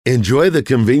Enjoy the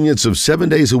convenience of 7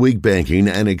 days a week banking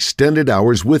and extended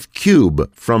hours with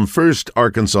Cube from First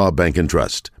Arkansas Bank and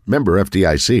Trust. Member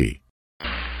FDIC.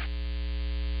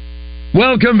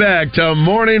 Welcome back to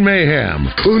Morning Mayhem.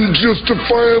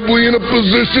 Unjustifiably in a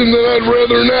position that I'd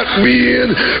rather not be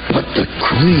in, but the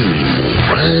cream will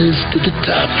rise to the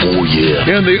top for you.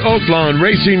 In the Oaklawn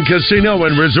Racing Casino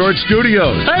and Resort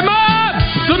Studios. Hey, Mom!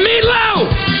 The meatloaf!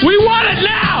 We want it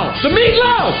now! The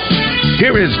meatloaf!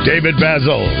 Here is David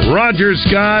Basil, Roger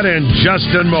Scott, and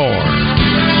Justin Moore.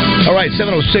 All right,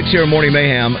 7:06 here in Morning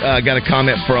Mayhem. Got a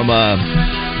comment from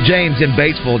James in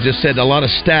Batesville. Just said a lot of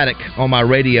static on my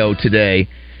radio today.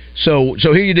 So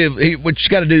here you do. What you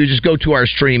got to do is just go to our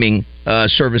streaming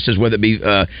services, whether it be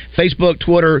Facebook,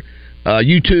 Twitter,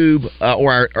 YouTube,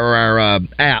 or our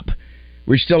app.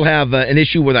 We still have an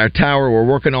issue with our tower. We're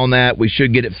working on that. We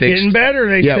should get it fixed. Getting better,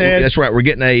 they said. Yeah, that's right. We're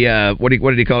getting a what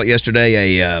did he call it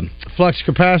yesterday? A flux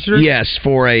capacitor? Yes,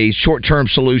 for a short-term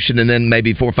solution, and then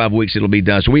maybe 4 or 5 weeks it'll be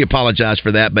done. So we apologize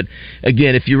for that. But,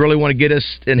 again, if you really want to get us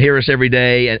and hear us every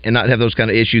day and not have those kind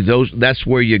of issues, that's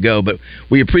where you go. But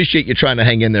we appreciate you trying to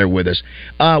hang in there with us.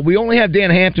 We only have Dan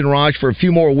Hampton, Raj, for a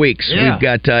few more weeks. Yeah. We've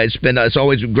got it's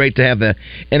always great to have the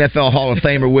NFL Hall of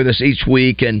Famer with us each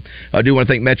week, and I do want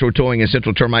to thank Metro Towing and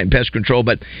Central Termite and Pest Control.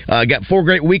 But got 4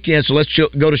 great weekends, so let's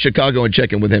go to Chicago and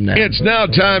check in with him now. It's now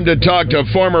time to talk to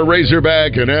former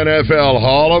Razorback and NFL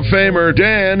Hall of Famer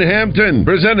Dan Hampton,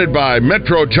 presented by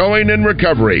Metro Towing and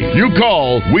Recovery. You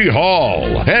call, we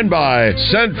haul. And by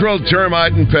Central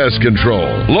Termite and Pest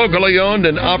Control, locally owned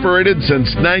and operated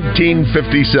since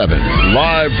 1957.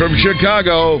 Live from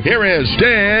Chicago, here is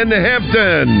Dan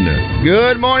Hampton.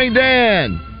 Good morning,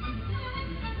 Dan.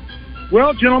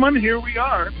 Well, gentlemen, here we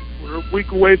are. We're a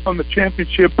week away from the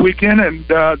championship weekend, and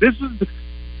this is,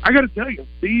 I got to tell you,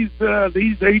 these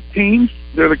 8 teams,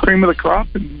 they're the cream of the crop,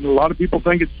 and a lot of people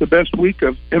think it's the best week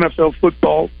of NFL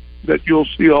football that you'll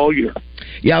see all year.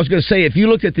 Yeah, I was going to say, if you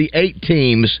looked at the 8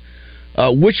 teams,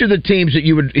 which are the teams that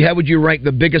how would you rank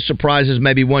the biggest surprises,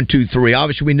 maybe 1, 2, 3?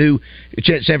 Obviously, we knew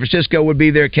San Francisco would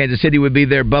be there, Kansas City would be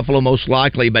there, Buffalo most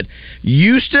likely, but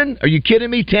Houston, are you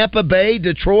kidding me? Tampa Bay,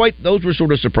 Detroit, those were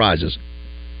sort of surprises.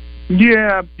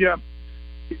 Yeah. You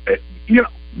know,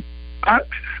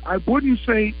 I wouldn't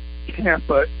say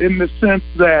Tampa in the sense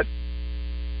that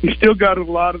you still got a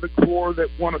lot of the core that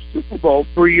won a Super Bowl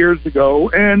 3 years ago,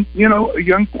 and you know,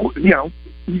 you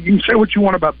can say what you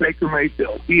want about Baker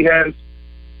Mayfield. He has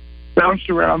bounced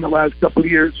around the last couple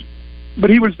of years, but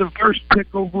he was the first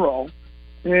pick overall,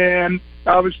 and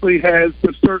obviously has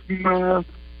a certain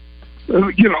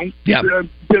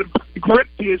bit of grit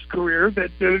to his career that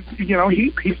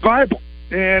he's viable.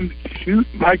 And shoot,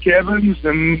 Mike Evans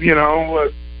and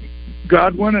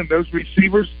Godwin and those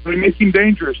receivers, they make him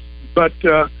dangerous. But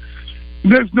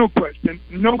there's no question,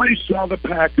 nobody saw the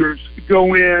Packers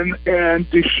go in and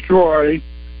destroy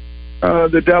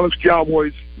the Dallas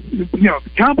Cowboys. The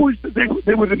Cowboys,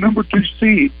 they were the number 2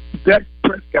 seed. Dak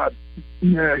Prescott,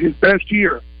 his best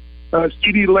year.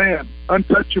 CeeDee Lamb,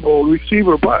 untouchable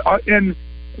receiver, and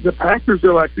the Packers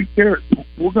are like, who cares?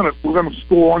 We're gonna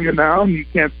score on you now, and you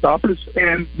can't stop us.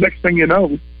 And next thing you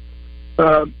know,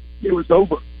 it was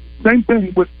over. Same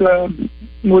thing with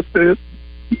the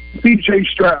C.J.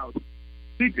 Stroud.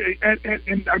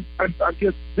 And I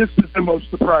guess this is the most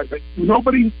surprising.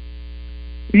 Nobody,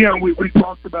 we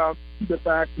talked about the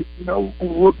fact that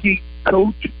rookie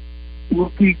coach,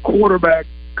 rookie quarterback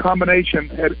combination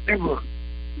had ever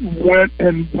went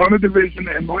and won a division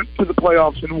and went to the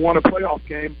playoffs and won a playoff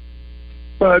game.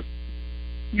 But,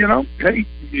 hey,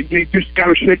 you just got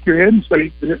to shake your head and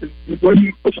say, it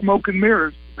wasn't smoke and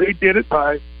mirrors. They did it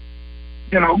by,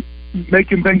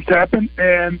 making things happen.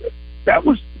 And that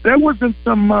wasn't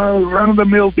some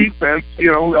run-of-the-mill defense.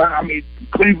 I mean,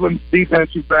 Cleveland's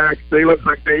defensive backs, they looked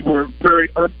like they were very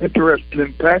uninterested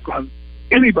in tackling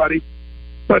anybody.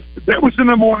 But that was the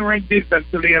number 1 ranked defense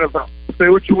in the NFL. Say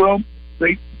what you will,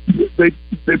 they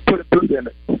put a boot in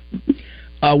it.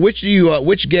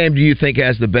 Which game do you think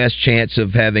has the best chance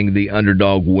of having the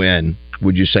underdog win?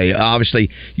 Would you say?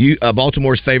 Obviously,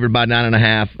 Baltimore's favored by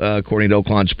 9.5, according to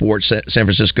Oaklawn Sports. San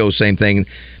Francisco, same thing,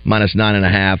 minus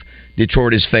 9.5.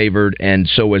 Detroit is favored, and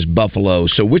so is Buffalo.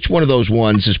 So, which one of those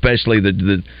ones, especially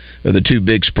the 2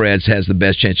 big spreads, has the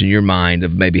best chance in your mind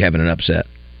of maybe having an upset?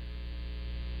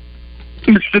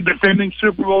 It's the defending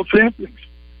Super Bowl champions.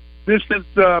 This is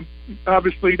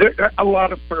obviously a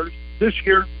lot of firsts this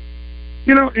year.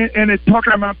 And it's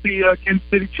talking about the Kansas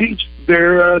City Chiefs.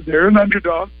 They're an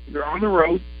underdog. They're on the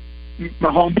road.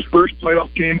 Mahomes' first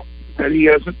playoff game that he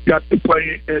hasn't got to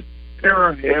play at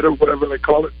Arrowhead or whatever they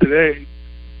call it today.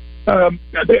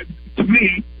 To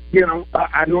me,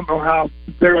 I don't know how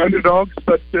they're underdogs,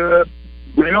 but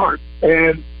they are.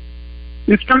 And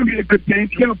it's going to be a good game.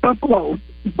 Buffalo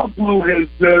has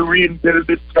reinvented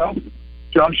itself.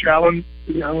 Josh Allen,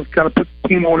 has kind of put the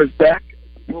team on his back.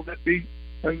 Will that be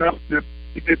enough to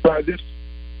get by this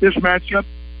matchup?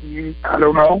 I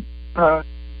don't know. I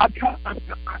got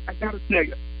to tell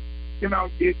you,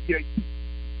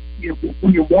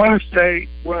 when you want to say,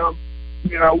 well,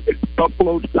 it's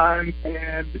Buffalo's time,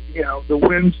 and the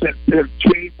winds that have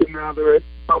changed, and now they're at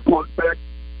Buffalo's back.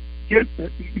 You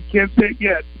can't say it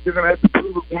yet. You're going to have to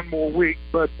prove it one more week.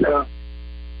 But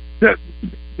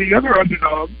the other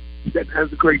underdog that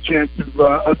has a great chance of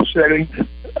upsetting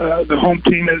the home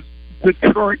team is the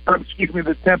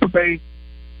Tampa Bay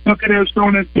Buccaneers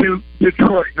going into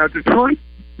Detroit. Now, Detroit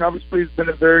obviously has been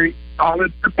a very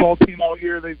solid football team all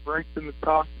year. They've ranked in the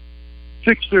top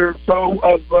 6 or so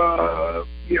of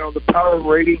the power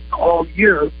rating all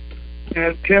year,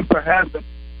 and Tampa hasn't.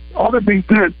 All that being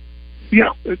said,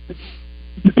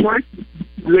 Detroit,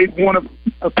 they've won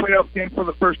a playoff game for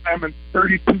the first time in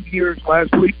 32 years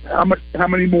last week. How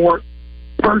many more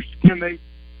firsts can they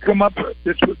come up with?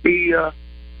 This would be a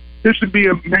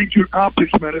major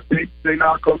accomplishment if they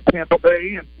knock off Tampa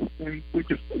Bay, and we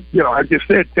just I just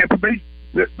said Tampa Bay,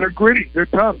 they're gritty, they're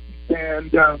tough,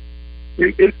 and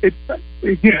it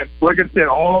again, like I said,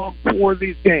 all 4 of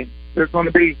these games they're going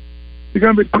to be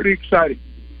pretty exciting.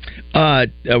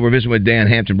 We're visiting with Dan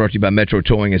Hampton, brought to you by Metro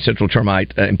Towing and Central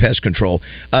Termite and Pest Control.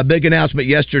 Big announcement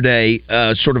yesterday,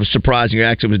 sort of surprising.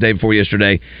 Actually, it was the day before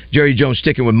yesterday. Jerry Jones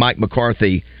sticking with Mike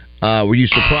McCarthy. Were you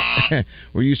surprised?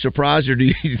 Were you surprised, or do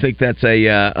you think that's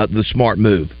the smart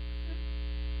move?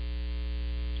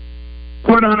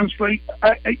 Quite honestly,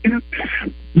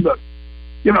 look,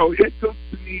 head coach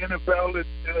in the NFL is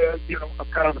a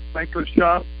kind of a thankless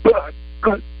job, but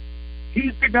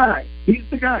he's the guy. He's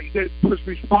the guy that was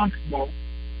responsible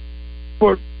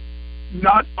for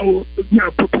not,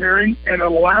 preparing and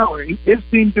allowing his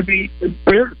team to be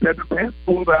embarrassed, had the pants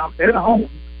pulled out at home.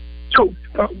 So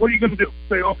what are you going to do?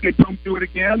 Say, okay, don't do it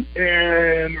again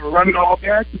and run it all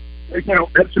back?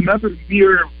 That's another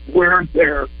year of wear and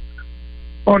tear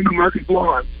on the Marcus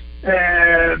Lawrence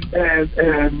and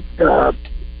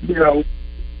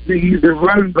the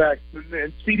running backs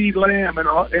and C.D. Lamb and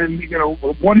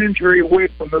one injury away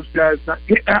from those guys.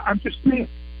 I'm just saying,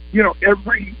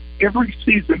 every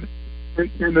season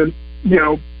in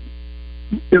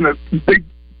a big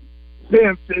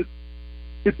sense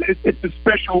it's a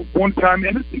special one-time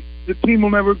entity. The team will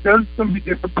never. There's going to be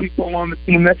different people on the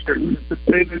team next year. To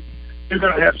say that they're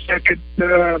going to have second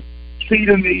seed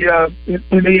in the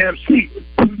AFC,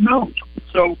 who knows?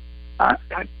 So I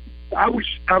was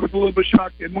a little bit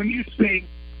shocked. And when you see,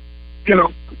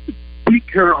 Pete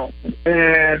Carroll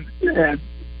and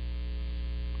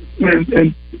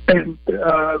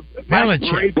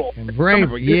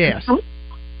Vrabel, yes,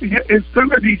 and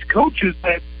some of these coaches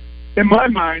that, in my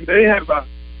mind, they have a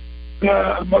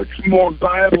much more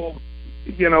viable,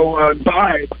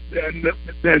 vibe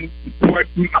than what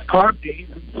McCarthy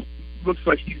looks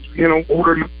like. He's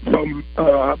ordering from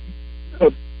a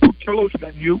Portillo's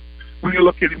menu when you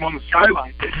look at him on the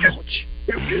sideline.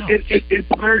 It's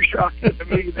very shocking to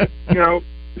me that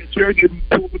Jerry didn't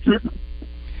pull the trigger.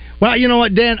 Well, you know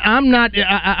what, Dan? I'm not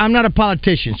a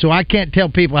politician, so I can't tell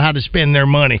people how to spend their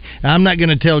money. I'm not going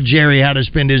to tell Jerry how to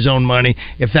spend his own money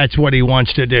if that's what he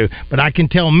wants to do. But I can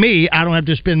tell me I don't have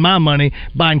to spend my money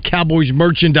buying Cowboys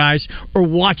merchandise or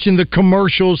watching the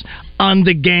commercials on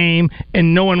the game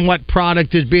and knowing what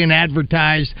product is being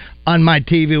advertised on my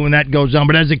TV when that goes on.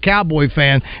 But as a Cowboy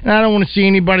fan, and I don't want to see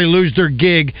anybody lose their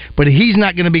gig, but he's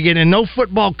not going to be getting, no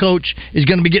football coach is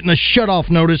going to be getting a shutoff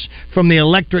notice from the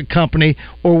electric company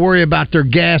or worry about their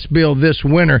gas bill this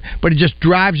winter. But it just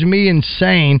drives me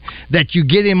insane that you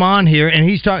get him on here and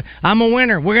he's talking, I'm a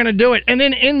winner, we're going to do it. And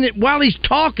then while he's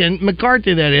talking,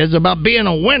 McCarthy that is, about being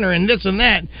a winner and this and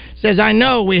that, says, I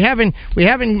know we haven't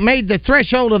made the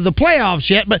threshold of the playoffs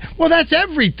yet, but, well, that's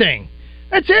everything.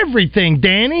 That's everything,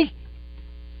 Danny.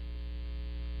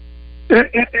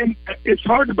 And it's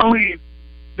hard to believe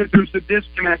that there's a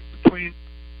disconnect between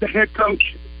the head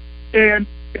coach and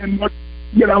what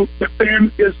the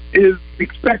fan is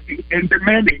expecting and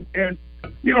demanding. And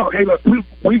hey, look,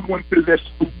 we've went through this.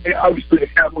 Obviously, the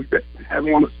Cowboys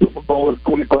haven't won a Super Bowl in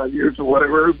 25 years or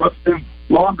whatever, but it's been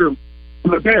longer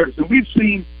for the Bears, and we've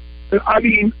seen. I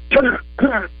mean,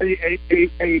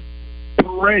 a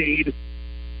parade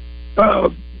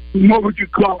of, what would you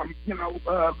call them?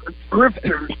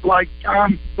 Grifters like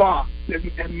John Fox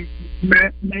and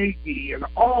Matt Nagy and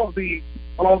all the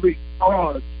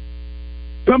frauds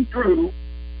come through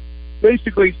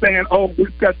basically saying, "Oh,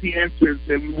 we've got the answers,"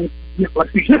 and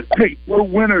hey, we're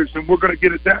winners, and we're going to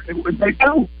get it done. And they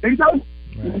don't. They don't.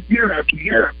 Right. Year after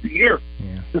year after year,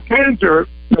 the fans are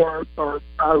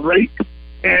irate,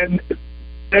 and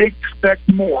they expect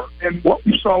more. And what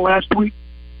we saw last week,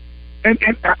 and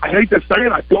I hate to say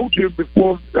it, I told you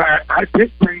before I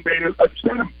picked Green Bay to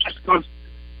upset them, just because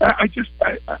I just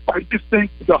think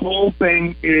the whole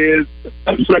thing is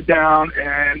upside down,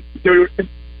 and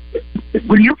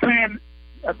when you're playing,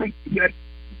 I think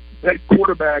that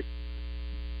quarterback,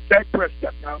 Dak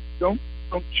Prescott. Now, don't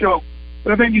choke,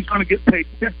 but I think he's going to get paid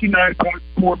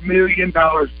 $59.4 million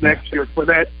next year for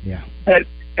that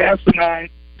asinine,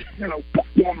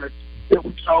 performance that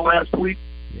we saw last week.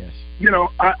 Yes.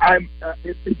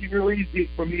 It's real easy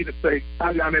for me to say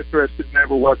I'm not interested in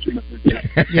ever watching it again.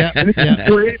 Yeah.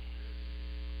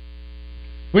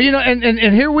 Well,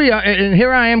 and here we are, and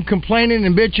here I am complaining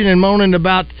and bitching and moaning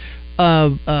about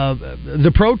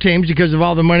the pro teams because of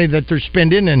all the money that they're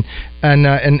spending and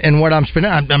what I'm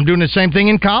spending. I'm doing the same thing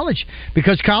in college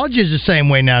because college is the same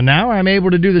way now. Now I'm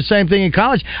able to do the same thing in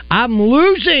college. I'm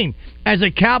losing as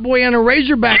a Cowboy and a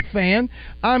Razorback fan.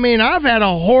 I mean, I've had a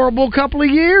horrible couple of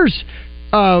years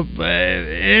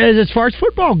as far as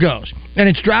football goes. And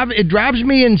it drives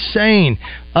me insane.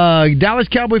 Dallas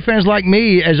Cowboy fans like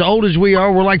me, as old as we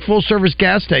are, we're like full-service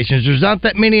gas stations. There's not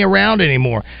that many around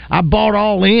anymore. I bought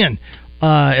all in.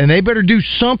 And they better do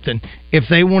something if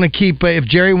they want to keep, if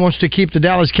Jerry wants to keep the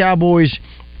Dallas Cowboys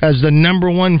as the number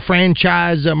one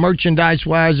franchise,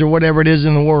 merchandise-wise, or whatever it is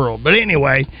in the world. But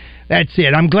anyway, that's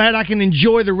it. I'm glad I can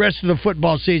enjoy the rest of the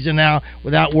football season now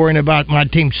without worrying about my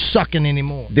team sucking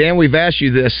anymore. Dan, we've asked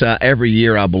you this every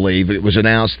year, I believe. It was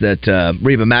announced that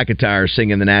Reba McEntire is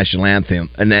singing the national anthem.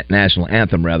 Who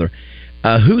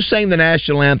sang the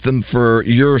national anthem for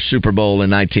your Super Bowl in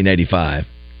 1985?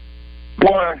 Boy,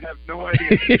 I have no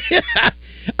idea.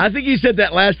 I think you said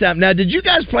that last time. Now, did you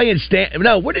guys play in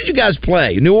No, where did you guys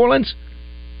play? New Orleans?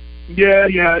 Yeah,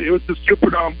 it was the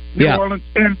Superdome, New Orleans.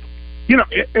 And,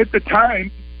 at the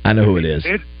time, I know who it is.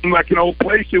 It seemed like an old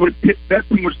place. That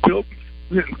thing was built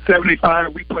in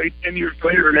 75. We played 10 years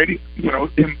later in 80,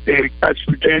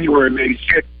 actually January of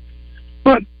 86.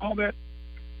 But all that,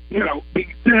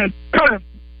 being said,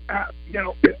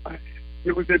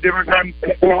 it was a different time.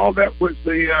 And all that was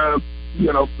the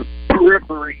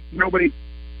periphery. Nobody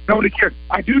cared.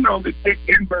 I do know that Dick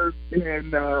Enberg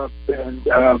and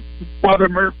Father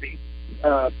Murphy.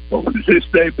 What was his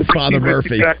name? Father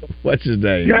Murphy. Exactly. What's his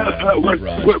name? Yeah,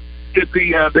 did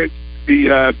the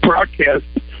broadcast.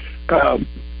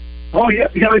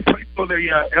 They played for the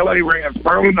L.A. Rams.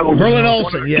 Merlin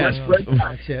Olsen, yes. One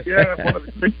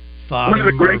of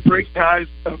the great guys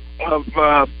of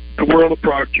the world of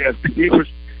broadcasting. He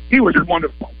was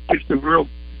wonderful. Just a real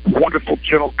wonderful,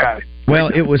 gentle guy.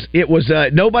 Well, it was.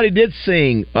 Nobody did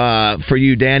sing for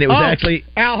you, Dan. It was actually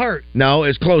Al Hurt. No,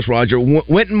 it's close, Roger.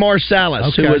 Wynton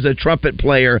Marsalis, who was a trumpet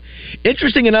player.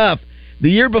 Interesting enough, the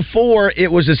year before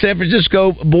it was the San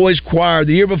Francisco Boys Choir.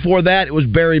 The year before that, it was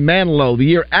Barry Manilow. The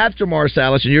year after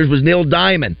Marsalis, and yours was Neil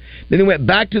Diamond. Then he went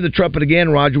back to the trumpet again,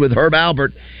 Roger, with Herb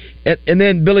Albert, and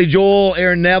then Billy Joel,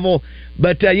 Aaron Neville.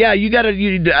 But you got to,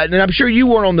 and I'm sure you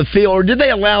weren't on the field, or did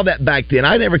they allow that back then?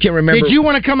 I never can remember. Did you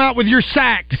want to come out with your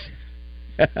sax?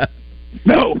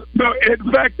 No.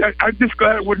 In fact, I'm just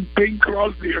glad it wasn't Bing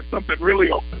Crosby or something really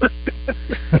old.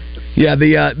 Yeah,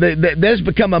 that's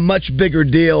become a much bigger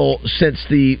deal since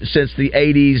the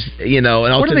 80s, and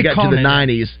also got to the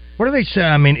 90s. What do they say?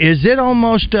 I mean, is it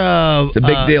almost it's a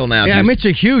big deal now? Yeah, I mean, it's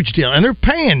a huge deal, and they're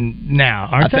paying now,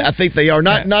 aren't they? I think they are.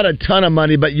 Not a ton of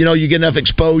money, but you get enough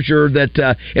exposure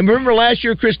that. And remember last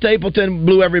year, Chris Stapleton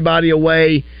blew everybody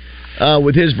away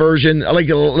with his version. I think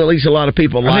at least a lot of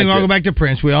people liked it. I think I'll go back to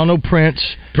Prince. We all know Prince.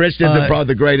 Prince did probably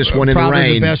the greatest one in the rain.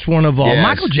 Probably the best one of all. Yes.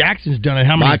 Michael Jackson's done it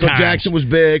how many times? Michael Jackson was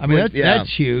big. I mean,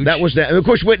 that's huge. That was that. And of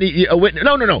course, Whitney. No.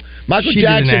 Michael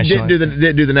Jackson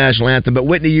didn't do the national anthem, but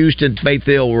Whitney Houston, Faith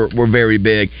Hill were very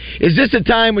big. Is this a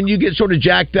time when you get sort of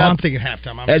jacked up? I'm thinking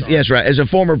halftime. Sorry. Yes, right. As a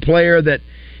former player that.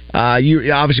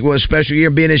 You obviously was a special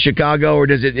year being in Chicago, or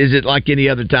is it like any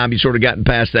other time you sort of gotten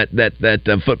past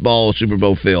that football Super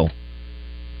Bowl feel?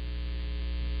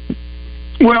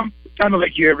 Well, I don't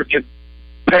think you ever get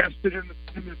past it in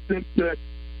the sense that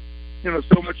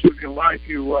so much of your life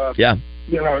it was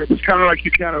kind of like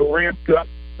you kind of ramped up,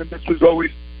 and this was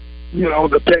always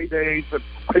the paydays, the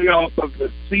payoff of the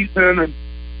season,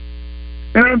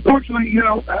 and unfortunately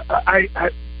I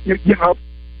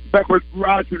back with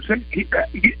Rodgers,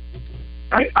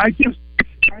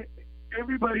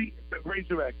 everybody, the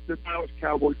Razorbacks, the Dallas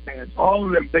Cowboys fans, all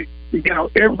of them, they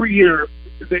every year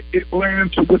it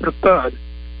lands with a thud,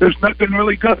 there's nothing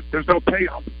really good. There's no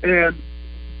payoff. And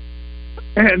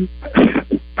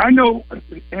I know,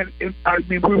 and I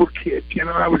mean, we were kids.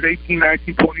 I was 18,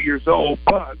 19, 20 years old,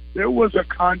 but there was a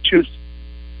conscious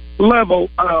level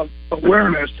of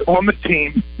awareness on the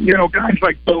team. Guys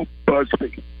like Bo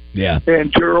Busby,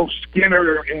 and Gerald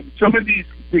Skinner, and some of these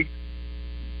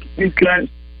guys,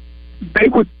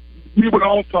 we would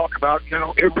all talk about,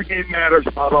 every game matters,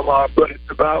 blah blah blah, but it's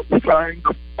about trying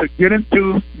to get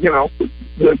into,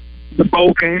 the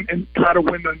bowl game and try to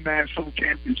win the national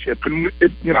championship. And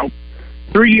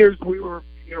 3 years we were,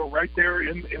 right there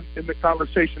in the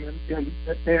conversation,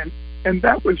 and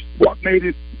that was what made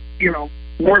it,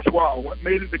 worthwhile. What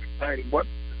made it exciting. What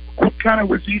kind of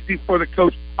was easy for the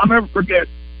coach. I'll never forget.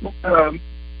 I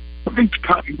think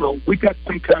Cotton Bowl. We got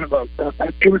some kind of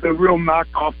it was a real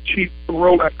knockoff, cheap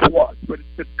Rolex watch, but it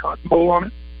said Cotton Bowl on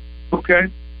it. Okay,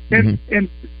 and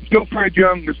Joe Fred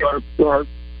Young was our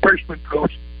freshman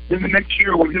coach. Then the next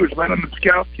year, when he was running the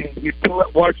scout team, he'd pull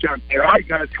that watch out there. All right,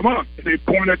 guys, come on. And they'd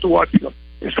point at the watch and go,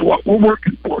 "It's what we're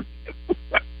working for."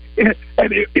 and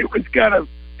it was kind of,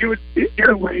 in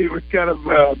a way, it was kind of,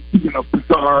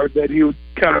 bizarre that he would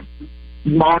kind of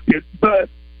mock it. But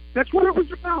that's what it was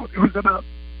about. It was about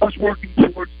us working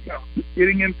towards,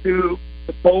 getting into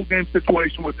the bowl game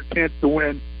situation with a chance to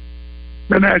win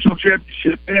the national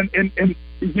championship. And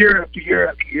year after year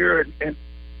after year,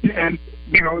 and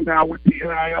now with the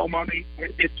NIL money,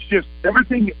 it's just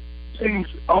everything seems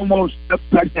almost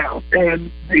upside down.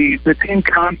 And the team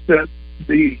concept,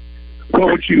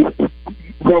 what would you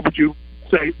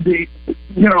say? The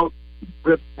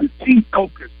team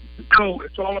focus, the goal.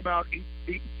 It's all about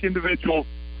each individual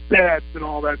stats and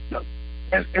all that stuff.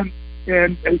 And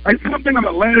something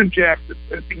about Landon Jackson,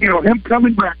 him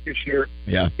coming back this year,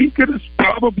 he could have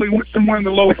probably went somewhere in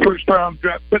the low first round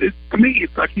draft. But to me,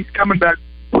 it's like he's coming back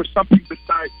for something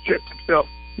besides just himself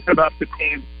about the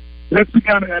team. That's the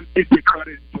kind of attitude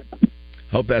credit.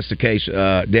 Hope that's the case.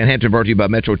 Dan Hampton brought to you by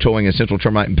Metro Towing and Central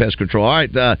Termite and Pest Control. All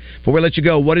right, before we let you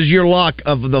go, what is your lock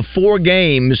of the 4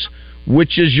 games?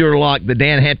 Which is your lock, the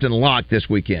Dan Hampton lock this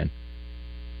weekend?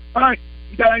 All right,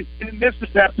 guys, and this has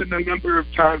happened a number of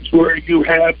times where you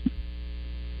have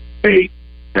a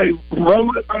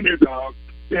road underdog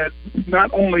that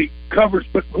not only covers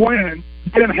but wins,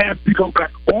 then have to go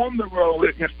back on the road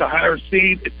against the higher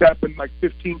seed. It's happened like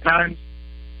 15 times.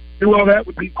 Well, that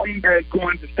would be Green Bay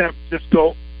going to San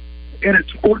Francisco, and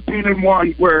it's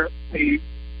 14-1, where the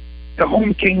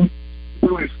home team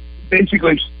who is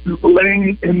basically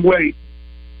laying in wait,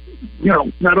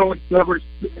 not only covers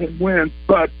and wins,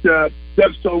 but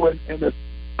does so in a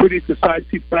pretty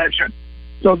decisive fashion.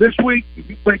 So this week,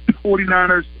 you play the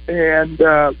 49ers, and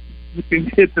you can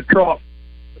hit the trough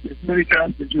as many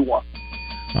times as you want.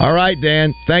 All right,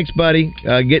 Dan. Thanks, buddy.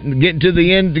 Getting to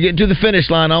the end, getting to the finish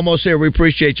line, almost there. We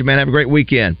appreciate you, man. Have a great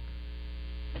weekend.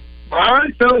 All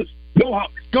right, fellas. Go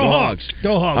Hawks. Go Hogs.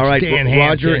 Go Hogs. All right, Dan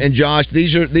Roger Hampton. and Josh.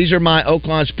 These are my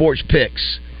Oakland sports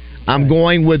picks. I'm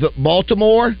going with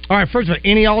Baltimore. All right, first of all,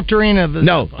 any altering of the...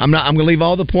 No, I'm not. I'm going to leave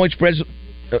all the point spreads.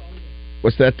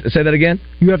 What's that? Say that again?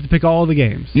 You have to pick all the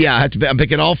games. Yeah, I have to. I'm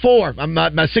picking all 4. My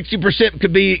 60%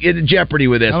 could be in jeopardy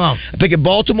with this. Come on. I'm picking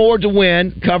Baltimore to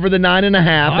win, cover the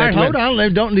 9.5. All right, hold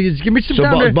on. Don't just give me some so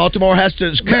time. Baltimore has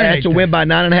to win by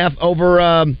 9.5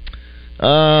 over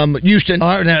Houston.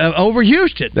 All right, now, over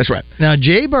Houston. That's right. Now,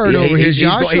 Jay Bird over here,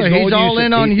 Joshua, he's all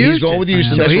in on Houston. He's going with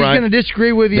Houston. So That's he's right. going to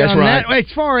disagree with you That's on right. that.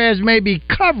 As far as maybe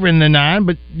covering the 9,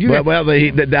 but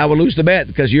I will lose the bet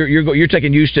because you're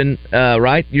taking Houston,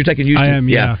 right? You're taking Houston. I am.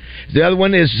 Yeah. The other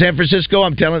one is San Francisco.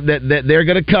 I'm telling that they're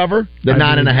going to cover the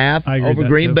 9.5 over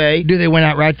Green Bay. Do they win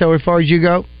outright though? As far as you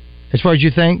go, as far as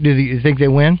you think, you think they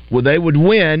win? Well, they would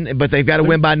win, but they've got to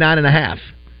win by 9.5.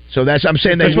 So I'm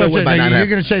saying they will win by 9.5. You're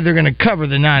going to say they're going to cover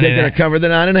the 9.5. They're going to cover the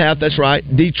 9.5. That's right.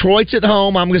 Detroit's at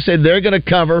home. I'm going to say they're going to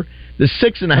cover the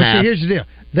 6.5. Okay, here's the deal.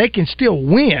 They can still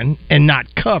win and not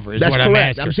cover. Is That's what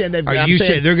correct. I'm asking. I'm saying Are you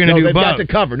saying they're going to do they've both? got to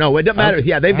cover. No, it doesn't matter.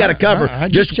 Yeah, they've got to cover.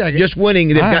 Just winning.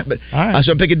 They've got. But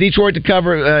so I'm picking Detroit to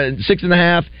cover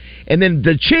 6.5, and then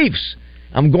the Chiefs.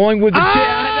 I'm going with the Chiefs.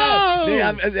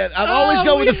 I always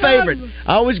go with the favorite.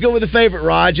 I always go with the favorite,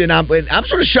 Raj, and I'm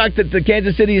sort of shocked that the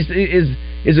Kansas City is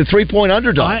a 3-point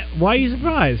underdog. Why are you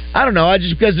surprised? I don't know.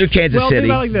 Just because they're Kansas City. City.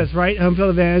 Think about it like this, right? Home field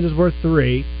advantage is worth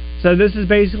 3. So this is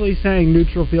basically saying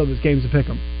neutral field. This game's a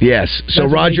pick'em. Yes. So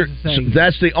Roger,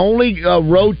 that's the only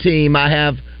road team I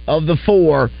have of the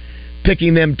 4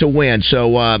 picking them to win.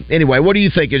 So anyway, what do you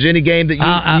think? Is any game that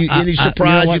any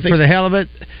surprise? You think? For the hell of it,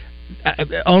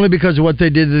 only because of what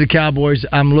they did to the Cowboys,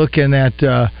 I'm looking at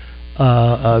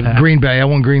Green Bay. I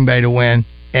want Green Bay to win,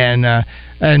 and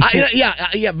And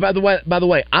By the way,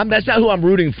 that's not who I'm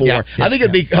rooting for. I think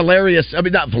it'd be hilarious. I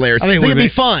mean, not hilarious. I think it'd be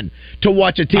fun to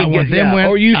watch a team get them win,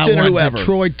 or Houston, or whoever.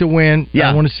 Detroit to win.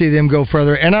 I want to see them go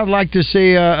further, and I'd like to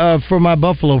see for my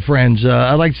Buffalo friends.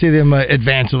 I'd like to see them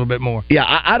advance a little bit more. Yeah,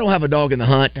 I don't have a dog in the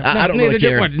hunt. I don't really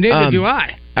care. Neither do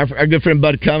I. Our good friend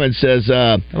Bud Cummins says,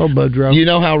 hello, Bud Drow. You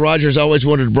know how Rogers always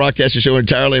wanted to broadcast the show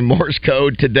entirely in Morse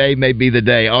code? Today may be the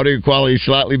day. Audio quality is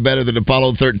slightly better than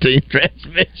Apollo 13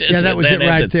 transmission. Yeah, that was it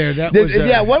right there. That was,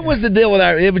 what was the deal with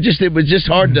our? It was just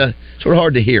hard to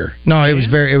hear. No, it was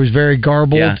very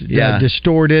garbled,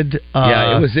 distorted.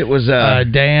 It was.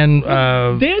 Dan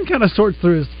kind of sorts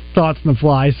through his thoughts on the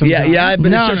fly. Sometimes.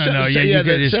 But no.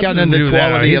 It's got nothing to do with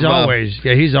that.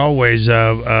 He's always.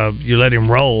 You let him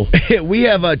roll. We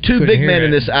have two big men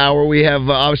in this hour. We have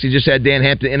obviously just had Dan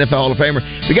Hampton, NFL Hall of Famer.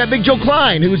 We got Big Joe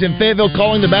Klein, who's in Fayetteville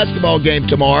calling the basketball game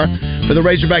tomorrow for the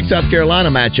Razorback South Carolina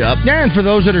matchup. Yeah, and for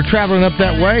those that are traveling up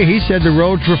that way, he said the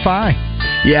roads were fine.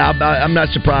 Yeah, I'm not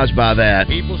surprised by that.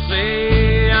 People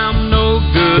say I'm no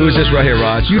good. Who is this right here,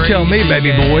 Raj? You tell me,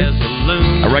 baby boy.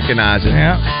 I recognize it.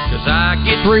 Yeah. 'Cause I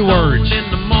get 3 words. In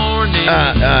the morning,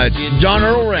 John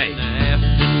Earl Ray.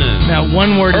 Now,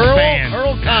 one word is band.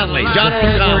 Earl Conley. John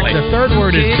Earl Conley. The third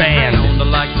word is band.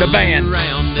 The band.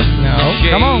 No,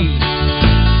 come on.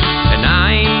 And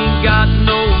I ain't got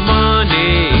no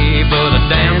money, but I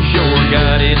damn sure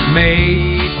got it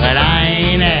made. But I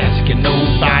ain't asking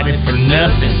nobody for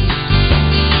nothing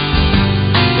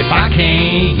if I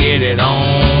can't get it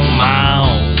on my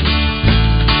own.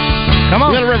 Come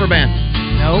on. Little River Band.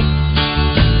 Nope.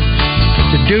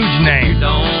 The dude's name. You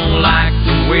don't like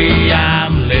the way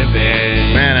I'm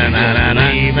living.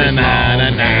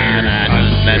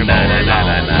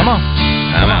 Come on.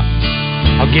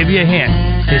 I'll give you a hint.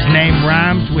 His name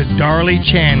rhymes with Darley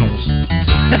Channels.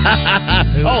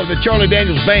 Oh, the Charlie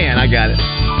Daniels Band. I got it.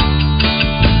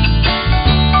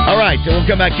 All right, so we'll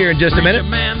come back here in just a minute.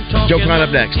 Joe Klein up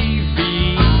next.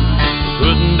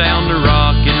 Putting down the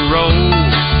rock and roll.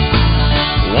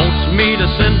 Wants me to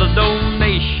send a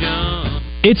donation.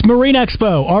 It's Marine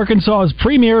Expo, Arkansas's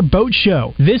premier boat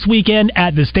show, this weekend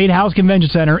at the State House Convention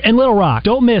Center in Little Rock.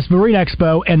 Don't miss Marine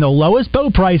Expo and the lowest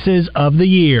boat prices of the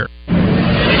year.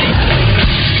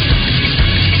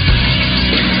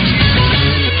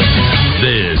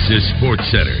 This is Sports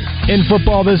Center. In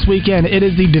football this weekend, it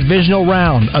is the divisional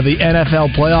round of the NFL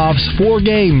playoffs. 4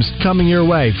 games coming your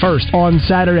way. First, on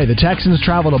Saturday, the Texans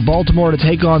travel to Baltimore to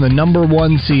take on the number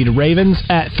 1 seed Ravens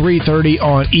at 3:30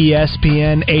 on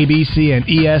ESPN, ABC, and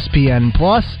ESPN+.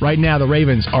 Right now, the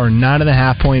Ravens are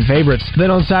 9.5-point favorites.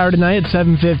 Then on Saturday night at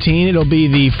 7:15, it'll be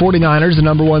the 49ers, the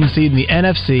number 1 seed in the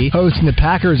NFC, hosting the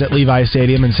Packers at Levi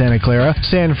Stadium in Santa Clara.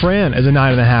 San Fran is a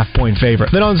 9.5-point favorite.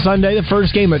 Then on Sunday, the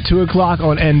first game at 2 o'clock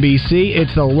on NBC,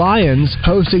 it's the Lions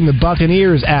hosting the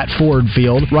Buccaneers at Ford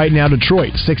Field. Right now,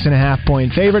 Detroit,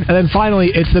 6.5-point favorite. And then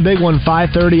finally, it's the big one,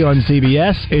 5:30 on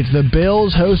CBS. It's the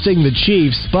Bills hosting the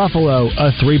Chiefs. Buffalo,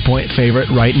 a 3-point favorite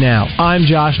right now. I'm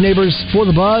Josh Neighbors for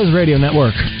the Buzz Radio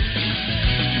Network.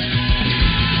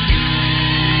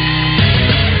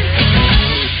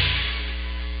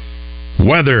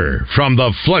 Weather from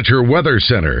the Fletcher Weather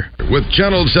Center with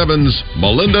Channel 7's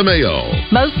Melinda Mayo.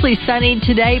 Mostly sunny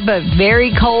today, but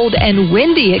very cold and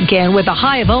windy again with a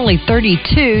high of only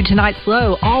 32. Tonight's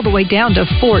low all the way down to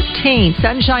 14.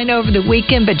 Sunshine over the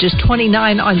weekend, but just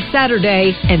 29 on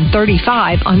Saturday and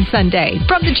 35 on Sunday.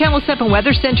 From the Channel 7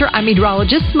 Weather Center, I'm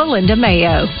meteorologist Melinda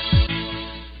Mayo.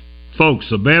 Folks,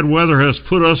 the bad weather has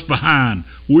put us behind.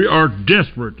 We are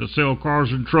desperate to sell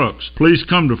cars and trucks. Please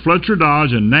come to Fletcher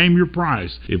Dodge and name your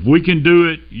price. If we can do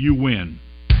it, you win.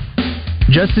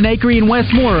 Justin Akery and Wes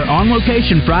Moore on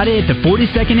location Friday at the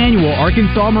 42nd Annual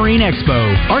Arkansas Marine Expo.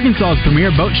 Arkansas's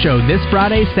premier boat show this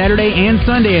Friday, Saturday, and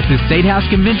Sunday at the State House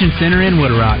Convention Center in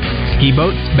Little Rock. Ski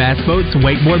boats, bass boats,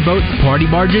 wakeboard boats, party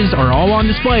barges are all on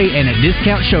display and at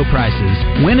discount show prices.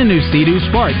 Win a new Sea-Doo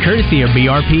Spark courtesy of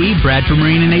BRP, Bradford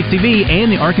Marine and ACV,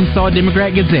 and the Arkansas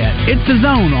Democrat Gazette. It's The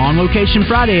Zone on location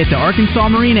Friday at the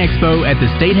Arkansas Marine Expo at the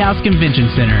State House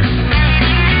Convention Center.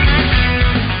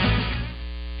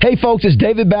 Hey folks, it's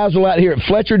David Basil out here at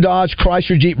Fletcher Dodge,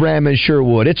 Chrysler Jeep Ram in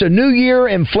Sherwood. It's a new year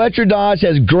and Fletcher Dodge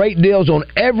has great deals on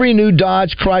every new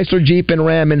Dodge, Chrysler, Jeep, and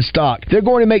Ram in stock. They're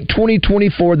going to make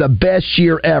 2024 the best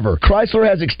year ever. Chrysler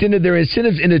has extended their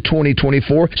incentives into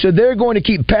 2024, so they're going to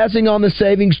keep passing on the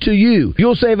savings to you.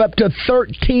 You'll save up to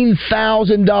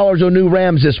 $13,000 on new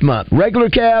Rams this month. Regular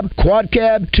cab, quad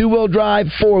cab, 2-wheel drive,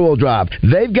 4-wheel drive.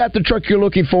 They've got the truck you're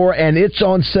looking for and it's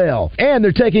on sale. And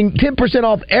they're taking 10%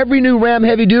 off every new Ram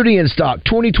heavy duty in stock,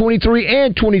 2023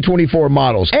 and 2024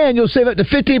 models. And you'll save up to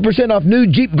 15% off new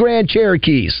Jeep Grand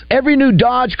Cherokees. Every new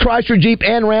Dodge, Chrysler, Jeep,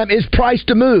 and Ram is priced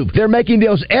to move. They're making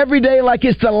deals every day like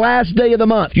it's the last day of the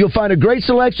month. You'll find a great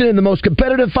selection and the most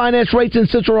competitive finance rates in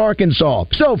Central Arkansas.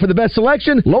 So for the best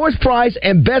selection, lowest price,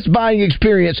 and best buying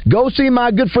experience, go see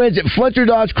my good friends at Fletcher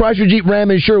Dodge, Chrysler, Jeep, Ram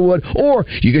in Sherwood, or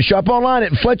you can shop online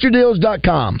at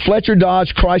FletcherDeals.com. Fletcher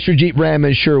Dodge, Chrysler, Jeep, Ram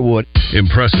in Sherwood.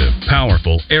 Impressive,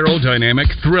 powerful, aerodynamic,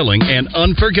 thrilling, and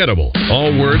unforgettable.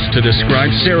 All words to describe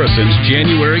Saracen's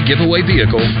January giveaway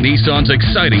vehicle, Nissan's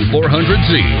exciting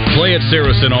 400Z. Play at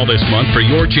Saracen all this month for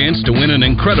your chance to win an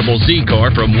incredible Z car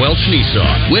from Welch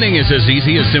Nissan. Winning is as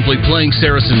easy as simply playing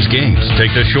Saracen's games.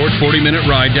 Take the short 40-minute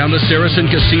ride down to Saracen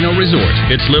Casino Resort.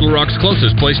 It's Little Rock's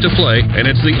closest place to play, and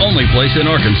it's the only place in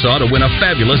Arkansas to win a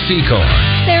fabulous Z car.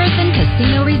 Saracen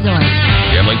Casino Resort.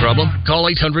 Gambling problem? Call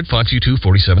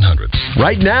 800-522-4700.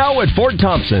 Right now at Fort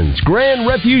Thompson's, Grand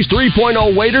Refuge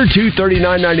 3.0 waiter,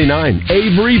 $239.99.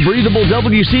 Avery Breathable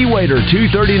WC waiter,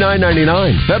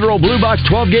 $239.99. Federal Blue Box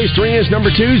 12-gauge 3-inch number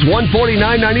 2s,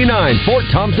 $149.99. Fort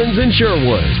Thompson's in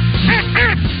Sherwood.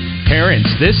 Parents,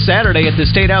 this Saturday at the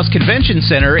State House Convention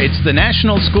Center, it's the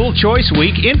National School Choice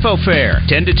Week Info Fair.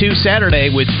 10 to 2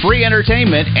 Saturday with free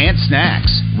entertainment and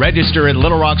snacks. Register at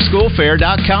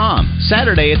LittleRockSchoolFair.com.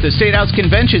 Saturday at the State House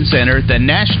Convention Center, the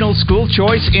National School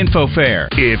Choice Info Fair.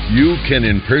 If you can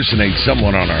impersonate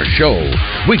someone on our show,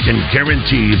 we can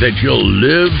guarantee that you'll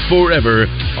live forever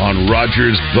on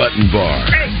Roger's Button Bar.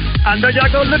 Hey, I know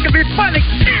y'all gonna look at me funny,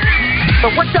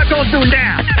 but what y'all gonna do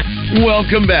now?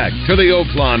 Welcome back to the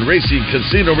Oaklawn Racing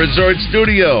Casino Resort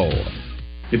Studio.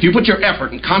 If you put your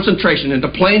effort and concentration into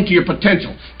playing to your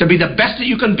potential to be the best that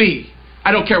you can be,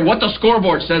 I don't care what the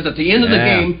scoreboard says at the end of the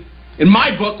game, in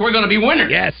my book, we're going to be winners.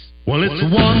 Yes. Well, it's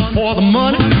 1 for the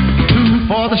money, 2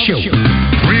 for the show. 3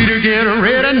 to get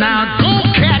ready now. Go,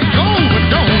 cat, go, but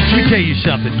don't. Let me tell you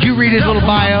something. Did you read his little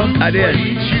bio? I did.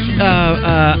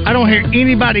 I don't hear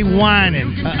anybody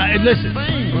whining. Listen,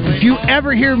 if you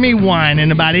ever hear me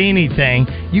whining about anything,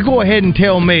 you go ahead and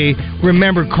tell me,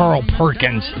 remember Carl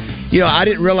Perkins. You know, I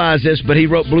didn't realize this, but he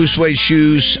wrote Blue Suede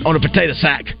Shoes on a potato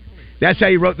sack. That's how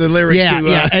he wrote the lyrics. Yeah, to,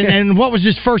 yeah. And what was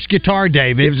his first guitar,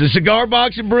 David? It was a cigar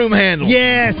box and broom handle.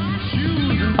 Yes.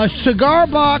 A cigar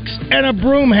box and a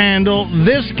broom handle.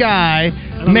 This guy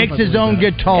makes his own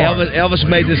guitar. Elvis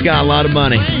made this guy a lot of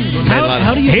money.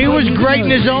 He was great in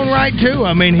his own right, too.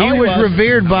 I mean, he was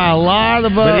revered by a lot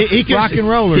of rock and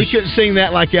rollers. He couldn't sing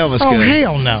that like Elvis could. Oh,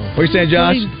 hell no. What are you saying,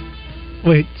 Josh?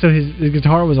 Wait, so his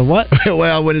guitar was a what?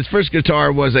 Well, when his first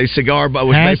guitar was a cigar box.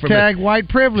 Hashtag white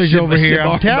privilege over here,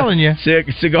 I'm telling you.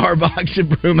 Cigar box and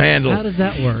broom handle. How does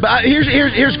that work? But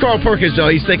here's Carl Perkins, though.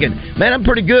 He's thinking, man, I'm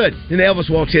pretty good. And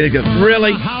Elvis walks in and goes,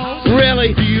 really?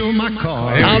 Really?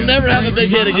 I'll never have a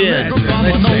big hit again.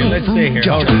 Let's see here.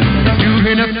 Do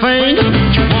anything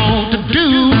that you want to do.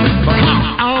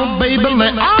 Oh, baby,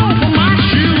 let off of my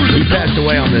shoes. He passed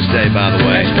away on this day, by the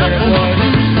way. You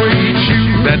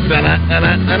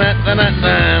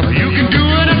can do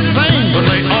anything, but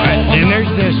lay off. And there's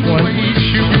this one.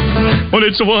 Well,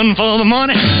 it's 1 for the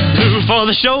money, 2 for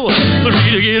the show, 3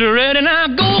 to get ready. Now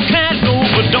go, cat, go,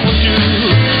 but don't you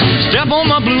step on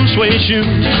my blue suede shoe.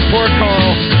 Poor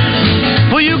Carl.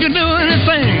 Well, you can do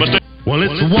anything, but well,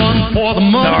 it's 1 for the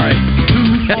money.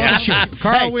 Yeah,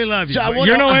 Carl, we love you. So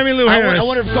You're no Emmylou Harris. I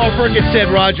wonder if Carl Perkins said,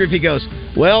 Roger, if he goes,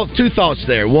 well, 2 thoughts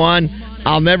there. 1,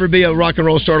 I'll never be a rock and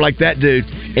roll star like that dude.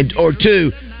 Or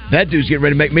 2, that dude's getting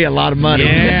ready to make me a lot of money.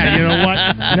 Yeah, you know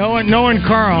what? Knowing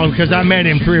Carl, because I met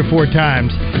him 3 or 4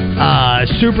 times.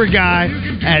 Super guy,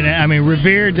 and I mean,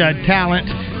 revered talent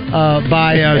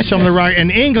by some of the rock.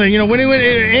 In England, you know, when he went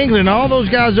to England, all those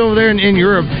guys over there in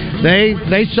Europe,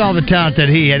 they saw the talent that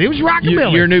he had. It was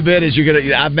rockabilly. Your new bet is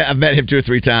I've met him 2 or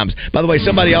 3 times. By the way,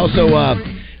 somebody also.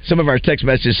 Some of our text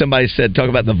messages, somebody said, talk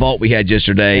about the vault we had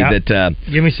yesterday. Yep. That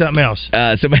give me something else.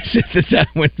 Somebody said that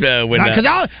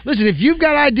because listen, if you've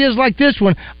got ideas like this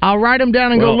one, I'll write them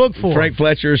down and go look for Frank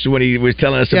Fletcher, so when he was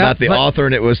telling us about the author,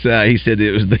 and it was he said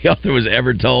the author was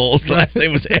Ever Told. Last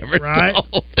name was Ever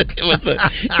Told. It was the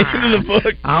end of the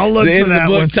book. I'll look for that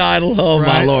book title. Oh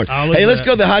my Lord! Hey, let's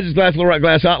go to the Hodges Glass Little Rock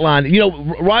Glass Hotline. You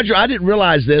know, Roger, I didn't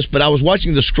realize this, but I was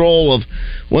watching the scroll of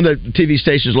one of the TV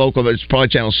stations local. It's probably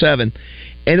Channel 7.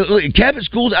 And Cabot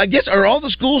schools, I guess, are all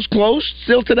the schools closed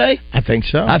still today? I think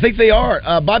so. I think they are.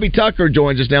 Bobby Tucker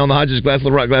joins us now on the Hodges Glass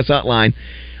Little Rock Glass Hotline.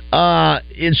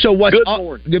 And so what's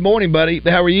good morning, buddy.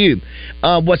 How are you?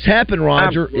 What's happened,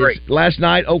 Roger? Is last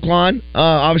night, Oakland,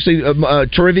 obviously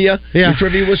trivia. Yeah. Your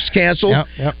trivia was canceled.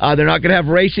 Yep. They're not going to have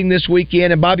racing this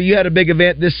weekend. And Bobby, you had a big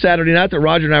event this Saturday night that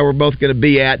Roger and I were both going to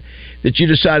be at. That you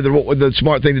decided that what the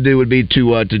smart thing to do would be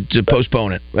to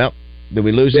postpone it. Well, did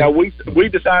we lose it? Yeah, we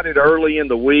decided early in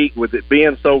the week with it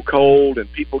being so cold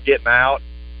and people getting out,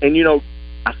 and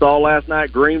I saw last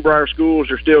night Greenbrier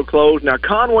schools are still closed. Now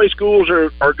Conway schools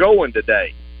are going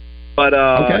today, but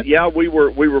yeah, we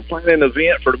were planning an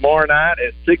event for tomorrow night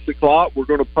at 6:00. We're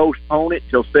going to postpone it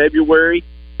till February.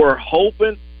 We're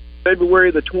hoping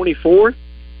February the 24th,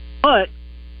 but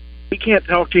we can't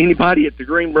talk to anybody at the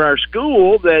Greenbrier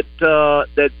school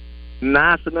that's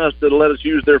nice enough to let us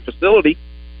use their facility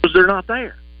because they're not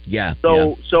there. Yeah.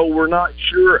 So we're not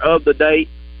sure of the date,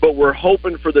 but we're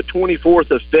hoping for the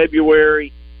 24th of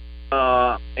February.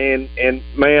 And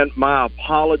man, my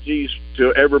apologies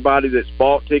to everybody that's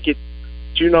bought tickets.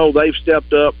 They've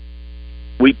stepped up.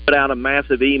 We put out a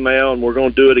massive email, and we're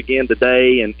going to do it again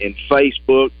today. And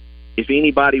Facebook, if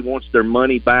anybody wants their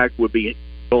money back, would be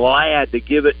glad to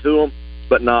give it to them.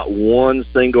 But not one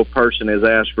single person has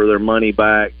asked for their money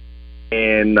back.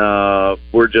 And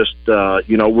we're just,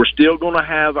 we're still going to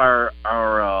have our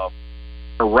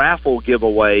raffle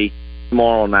giveaway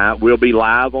tomorrow night. We'll be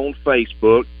live on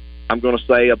Facebook. I'm going to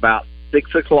say about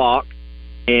 6:00,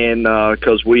 and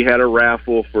because we had a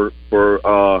raffle for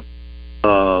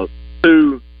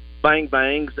 2 Bang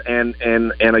Bangs and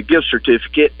a gift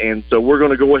certificate, and so we're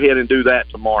going to go ahead and do that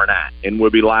tomorrow night, and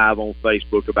we'll be live on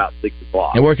Facebook about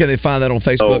 6:00. And where can they find that on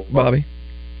Facebook, Bobby?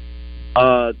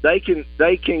 They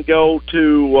can go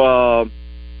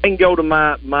to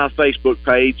my Facebook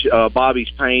page, Bobby's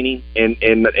Painting, and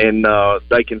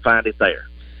they can find it there.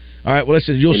 All right. Well,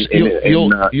 listen,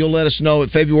 you'll let us know at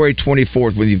February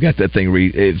 24th when you've got that thing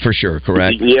for sure.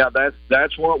 Correct? Yeah,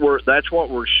 that's what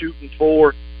we're shooting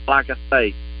for. Like I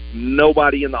say,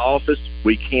 nobody in the office.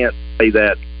 We can't say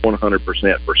that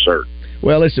 100% for certain.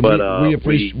 Well, listen,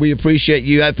 we appreciate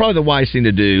you. Probably the wise thing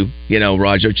to do,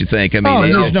 Roger. Don't you think? I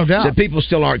mean, there's no doubt. People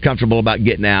still aren't comfortable about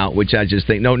getting out, which I just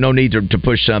think no need to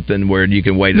push something where you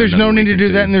can wait. There's no need to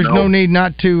do that, and there's no need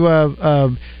not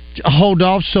to hold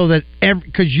off so that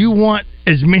because you want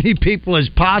as many people as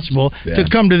possible to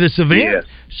come to this event. Yes.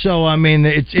 So I mean,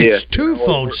 it's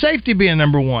twofold. Safety being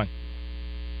number one.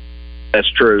 That's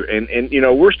true, and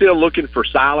we're still looking for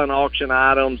silent auction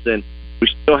items, and we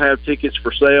still have tickets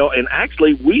for sale, and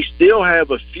actually we still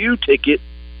have a few tickets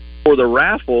for the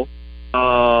raffle,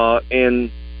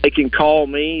 and they can call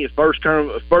me. First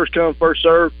come, first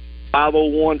serve,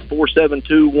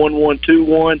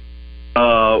 501-472-1121.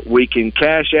 We can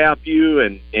cash app you,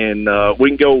 and we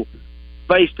can go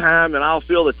FaceTime, and I'll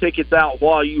fill the tickets out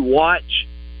while you watch.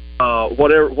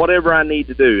 Whatever I need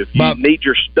to do. If you need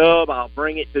your stub, I'll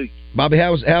bring it to you. Bobby,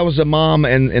 how was the mom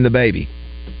and the baby?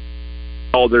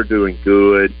 Oh, they're doing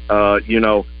good.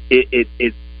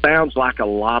 It sounds like a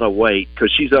lot of weight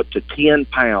because she's up to 10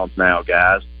 pounds now,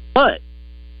 guys. But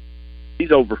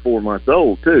she's over 4 months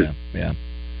old too. Yeah.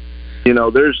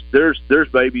 There's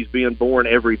babies being born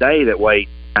every day that weigh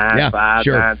 9, 5,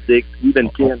 9, 6, even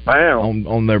 10 pounds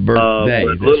on their birthday.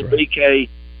 Little BK.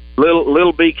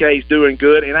 Little BK's doing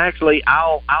good, and actually,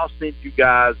 I'll send you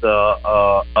guys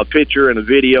a picture and a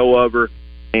video of her,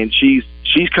 and she's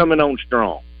coming on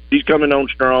strong. She's coming on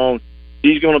strong.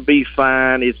 She's going to be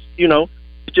fine. It's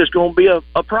just going to be a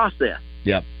process.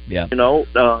 Yep.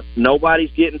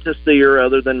 Nobody's getting to see her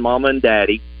other than Mama and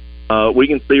Daddy. We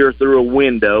can see her through a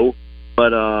window,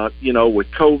 but with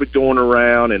COVID going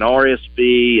around and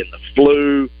RSV and the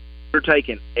flu, they're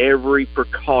taking every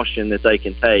precaution that they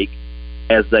can take,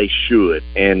 as they should,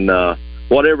 and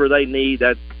whatever they need,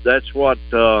 that's what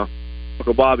Uncle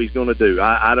Bobby's going to do.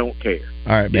 I don't care.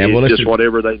 All right, man. It's just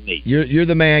whatever they need. You're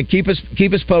the man. Keep us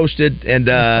posted, and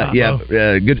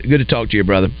good to talk to you,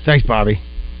 brother. Thanks, Bobby.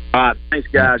 All right, thanks,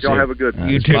 guys. Y'all have a good one.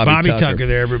 You too. Bobby Tucker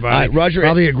there, everybody. All right, Roger.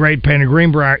 Probably a great painter.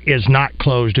 Greenbrier is not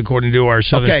closed, according to our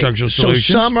Southern Structural Solutions.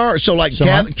 So some are. So like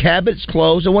Cabot's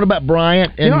closed. And what about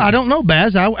Bryant? And I don't know,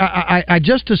 Baz. I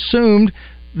just assumed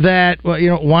that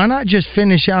why not just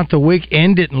finish out the week,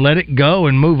 end it, and let it go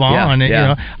and move on.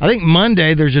 And, I think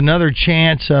Monday there's another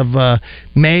chance of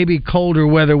maybe colder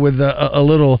weather with a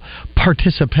little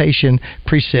participation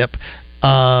precip,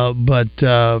 but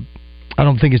I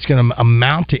don't think it's going to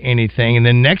amount to anything. And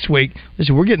then next week,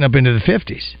 listen, we're getting up into the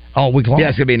 50s all week long. Yeah,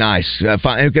 it's going to be nice. It's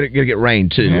going to get rain,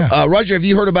 too. Yeah. Roger, have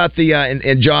you heard about the,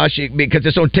 and Josh, because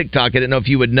it's on TikTok, I didn't know if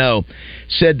you would know,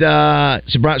 said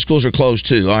Bryant schools are closed,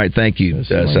 too. All right, thank you,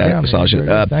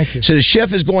 Sasha. Thank you. So the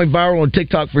chef is going viral on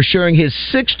TikTok for sharing his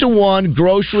 6-to-1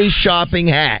 grocery shopping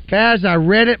hack. Guys, I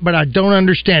read it, but I don't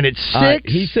understand it.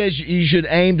 6? He says you should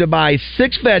aim to buy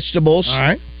 6 vegetables,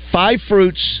 5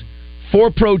 fruits, 4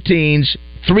 proteins,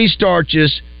 3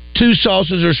 starches, 2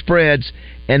 sauces or spreads,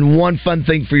 and 1 fun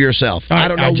thing for yourself. I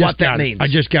don't know what that means. I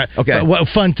just got okay. Well,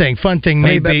 fun thing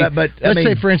maybe. But let's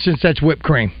say, for instance, that's whipped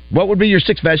cream. What would be your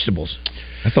 6 vegetables?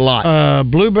 That's a lot.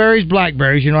 Blueberries,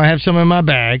 blackberries. I have some in my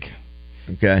bag.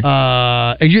 Okay.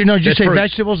 Did you say fruits.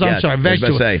 vegetables? Yeah, I'm sorry,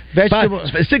 vegetables.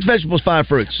 Vegetables. 6 vegetables, 5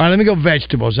 fruits. All right, let me go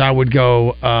vegetables. I would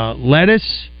go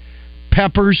lettuce,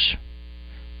 peppers,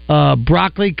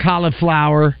 broccoli,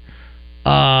 cauliflower,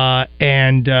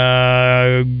 and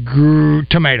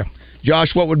tomato.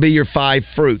 Josh, what would be your 5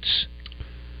 fruits?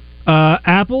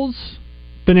 Apples,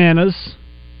 bananas,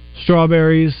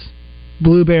 strawberries,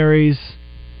 blueberries,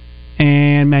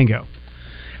 and mango.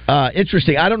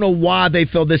 Interesting. I don't know why they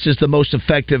feel this is the most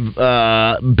effective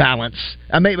balance.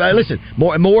 I mean, listen,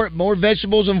 more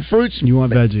vegetables and fruits. You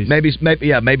want veggies?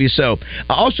 Maybe so.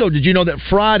 Also, did you know that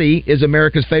Friday is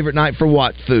America's favorite night for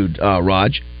what food,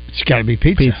 Raj? It's got to be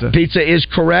pizza. Pizza is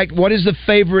correct. What is the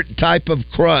favorite type of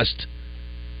crust?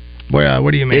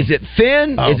 What do you mean? Is it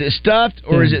thin? Oh. Is it stuffed?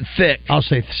 Or is it thick? I'll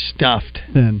say stuffed.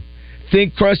 Thin.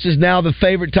 Thin crust is now the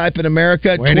favorite type in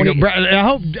America. I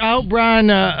hope Brian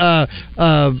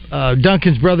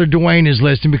Duncan's brother Dwayne is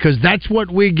listening, because that's what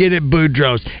we get at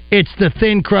Boudreaux's. It's the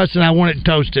thin crust, and I want it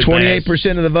toasted.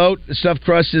 28% of the vote. Stuffed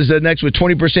crust is next with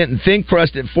 20%, and thin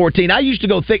crust at 14%. I used to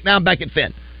go thick. Now I'm back at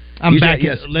thin. I'm back.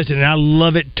 Listen, I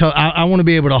love it. I want to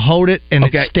be able to hold it and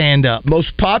it stand up.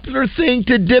 Most popular thing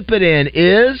to dip it in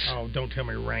is... Oh, don't tell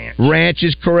me ranch. Ranch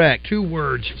is correct. 2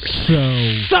 words.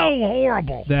 So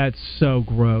horrible. That's so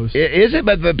gross. Is it?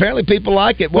 But apparently people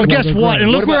like it. Well, guess what?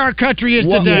 And look where our country is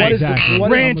today.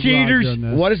 Ranch eaters.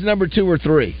 What is number 2 or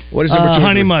 3? What is number 2?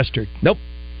 Honey mustard. Nope.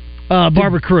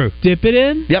 Barbecue. Dip it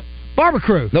in? Yep.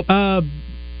 Barbecue. Nope.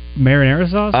 Marinara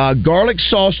sauce? Garlic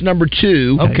sauce number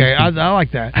 2. Okay, I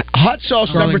like that. Hot sauce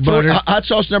number 3. Hot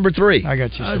sauce number 3. I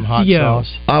got you some hot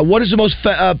sauce. What is the most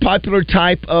popular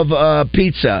type of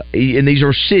pizza? And these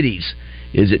are cities.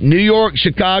 Is it New York,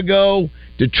 Chicago,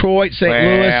 Detroit, St.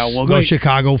 Louis? We'll go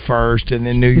Chicago first, and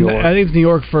then New York. I think it's New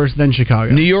York first, then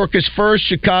Chicago. New York is first.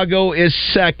 Chicago is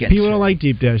second. People don't like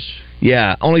deep dish.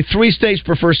 Yeah, only 3 states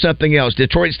prefer something else.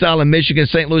 Detroit style in Michigan,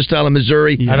 St. Louis style in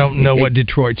Missouri. I don't know what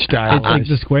Detroit style is. It's like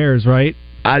the squares, right?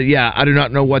 I do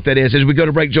not know what that is. As we go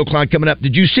to break, Joe Klein coming up.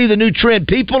 Did you see the new trend?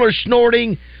 People are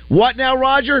snorting what now,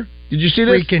 Roger? Did you see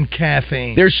this? Freaking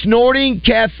caffeine. They're snorting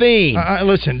caffeine.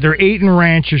 Listen, they're eating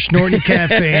ranch. They're snorting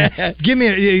caffeine. Give me,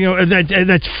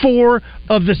 that's 4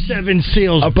 of the 7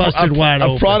 seals busted wide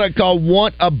open. A product called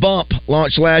Want a Bump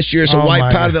launched last year. It's a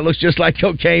white powder that looks just like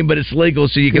cocaine, but it's legal,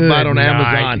 so you can buy it on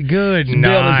Amazon. Good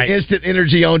night. Bill is instant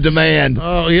energy on demand.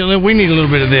 Oh, we need a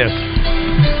little bit of this.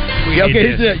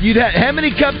 How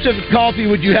many cups of coffee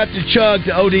would you have to chug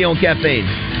to OD on caffeine?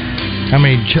 How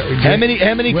many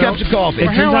cups of coffee?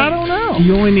 Hell, I don't know.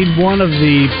 You only need 1 of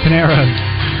the Panera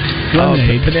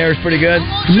lemonade. Panera's pretty good?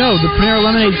 No, the Panera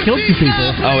lemonade killed 2 people.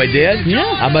 Oh, it did? Yeah.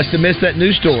 I must have missed that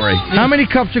news story. How many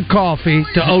cups of coffee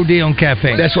to OD on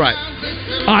caffeine? That's right.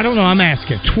 I don't know. I'm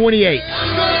asking. 28.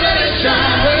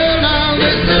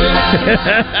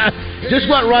 Just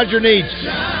what Roger needs.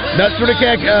 Not snorting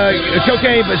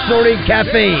cocaine, but snorting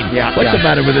caffeine. What's the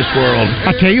matter with this world?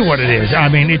 I'll tell you what it is.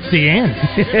 I mean, it's the end.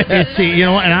 It's the,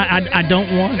 and I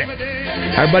don't want it.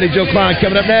 Our buddy Joe Klein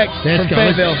coming up next from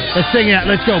Fayetteville. Let's sing it out.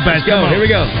 Let's go, Baz. Let's go. Here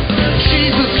we go.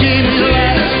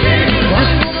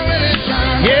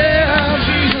 Yeah.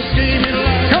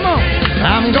 Come on.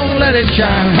 I'm going to let it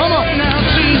shine. Come on. Come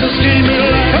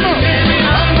on.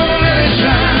 I'm going to let it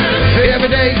shine. Every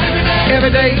day.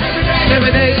 Every day.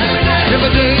 Every day.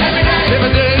 Every day.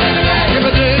 Every day.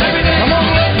 Every day. Come on.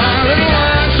 Let my little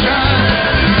light shine.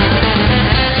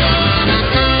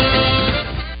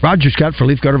 Roger Scott for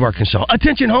Leaf Guard of Arkansas.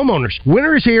 Attention homeowners.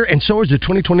 Winter is here, and so is the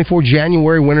 2024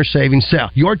 January Winter Savings Sale.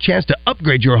 Your chance to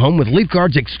upgrade your home with Leaf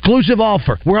Guard's exclusive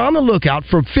offer. We're on the lookout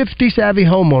for 50 savvy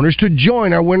homeowners to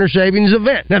join our Winter Savings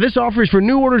event. Now, this offer is for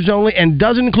new orders only and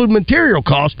doesn't include material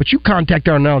costs, but you contact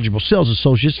our knowledgeable sales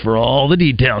associates for all the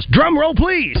details. Drum roll,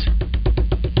 please.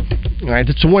 All right,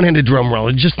 it's a one-handed drum roll.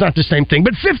 It's just not the same thing.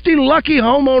 But 50 lucky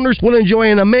homeowners will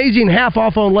enjoy an amazing half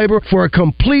off on labor for a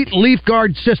complete Leaf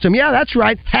Guard system. Yeah, that's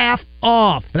right, half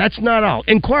off. But that's not all.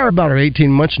 Inquire about our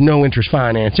 18 months no-interest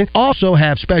financing. Also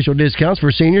have special discounts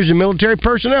for seniors and military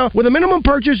personnel. With a minimum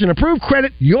purchase and approved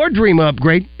credit, your dream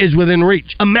upgrade is within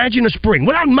reach. Imagine a spring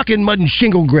without mucking, mud, and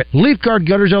shingle grit. Leaf Guard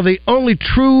gutters are the only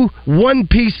true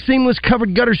one-piece seamless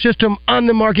covered gutter system on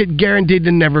the market, guaranteed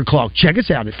to never clog. Check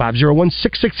us out at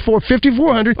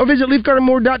 501-664-5400 or visit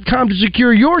leafguardandmore.com to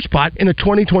secure your spot in the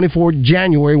 2024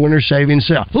 January winter savings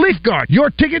sale. Leaf Guard, your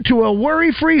ticket to a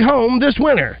worry-free home this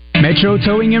winter. Metro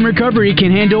Towing and Recovery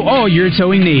can handle all your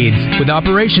towing needs. With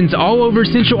operations all over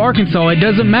Central Arkansas, it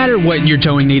doesn't matter what your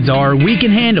towing needs are, we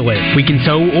can handle it. We can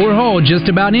tow or haul just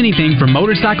about anything from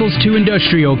motorcycles to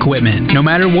industrial equipment. No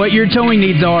matter what your towing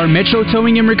needs are, Metro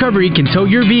Towing and Recovery can tow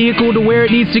your vehicle to where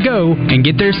it needs to go and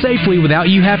get there safely without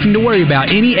you having to worry about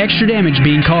any extra damage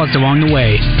being caused along the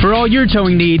way. For all your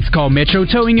towing needs, call Metro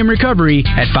Towing and Recovery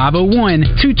at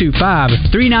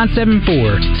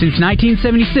 501-225-3974. Since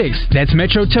 1976, that's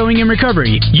Metro Towing and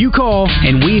Recovery. You call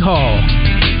and we haul.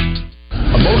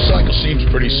 A motorcycle seems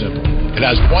pretty simple. It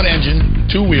has one engine,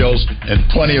 two wheels, and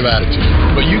plenty of attitude.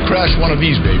 But you crash one of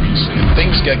these babies, and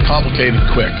things get complicated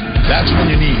quick. That's when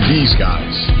you need these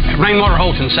guys. At Rainwater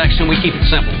Holton Sexton, we keep it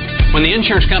simple. When the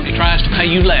insurance company tries to pay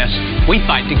you less, we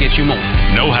fight to get you more.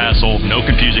 No hassle, no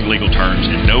confusing legal terms,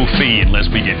 and no fee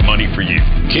unless we get money for you.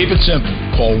 Keep it simple.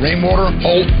 Call Rainwater,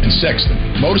 Holt, and Sexton.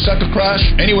 Motorcycle crash,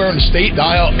 anywhere in the state,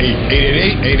 dial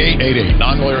 888-8888.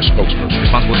 Non-lawyer spokesperson.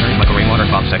 Responsible attorney Michael Rainwater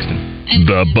and Bob Sexton.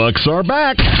 The Bucks are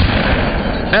back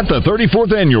at the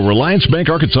 34th Annual Reliance Bank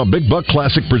Arkansas Big Buck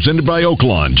Classic presented by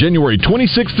Oaklawn, January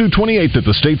 26th through 28th at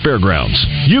the State Fairgrounds.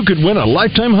 You could win a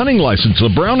lifetime hunting license,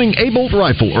 a Browning A-Bolt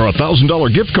rifle, or a $1,000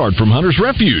 gift card from Hunter's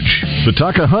Refuge. The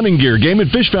Taka Hunting Gear Game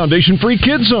 & Fish Foundation free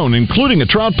kids zone, including a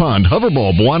trout pond,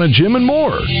 hoverball, Bwana gym, and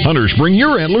more. Hunters, bring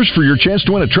your antlers for your chance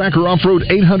to win a Tracker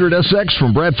Off-Road 800 SX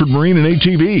from Bradford Marine and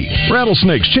ATV.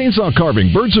 Rattlesnakes, chainsaw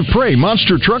carving, birds of prey,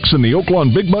 monster trucks, and the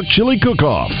Oaklawn Big Buck Chili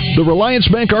Cook-Off. The Reliance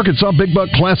Bank Arkansas Big Buck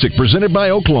Classic presented by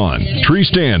Oaklawn. Tree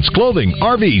stands, clothing,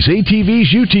 RVs,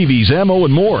 ATVs, UTVs, ammo,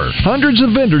 and more. Hundreds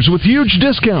of vendors with huge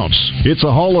discounts. It's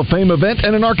a Hall of Fame event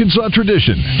and an Arkansas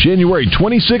tradition. January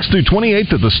 26th through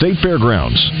 28th at the State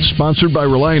Fairgrounds. Sponsored by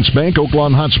Reliance Bank,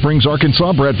 Oaklawn Hot Springs,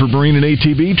 Arkansas, Bradford Marine and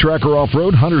ATV, Tracker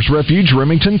Off-Road, Hunter's Refuge,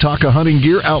 Remington, Taka Hunting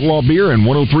Gear, Outlaw Beer, and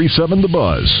 1037 The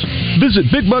Buzz. Visit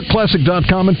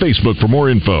BigBuckClassic.com and Facebook for more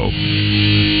info.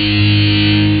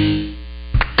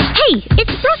 Hey,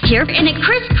 it's Brooke here, and at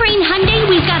Chris Crane Hyundai,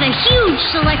 we've got a huge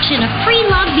selection of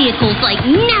pre-loved vehicles like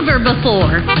never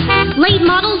before. Late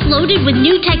models loaded with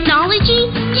new technology?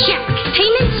 Check.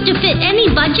 Payments to fit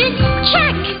any budget?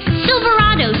 Check.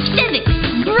 Silverados, Civics,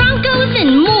 Broncos,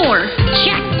 and more.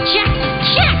 Check, check,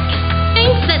 check.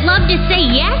 Banks that love to say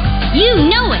yes? You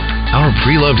know it. Our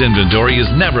pre-loved inventory has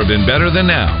never been better than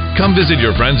now. Come visit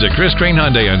your friends at Chris Crane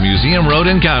Hyundai on Museum Road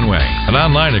in Conway and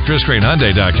online at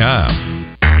chriscranehyundai.com.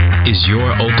 Is your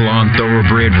Oaklawn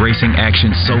Thoroughbred racing action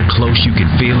so close you can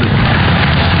feel it?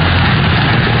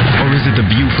 Or is it the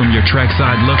view from your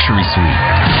trackside luxury suite?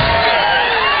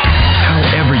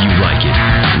 However you like it,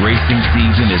 racing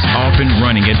season is off and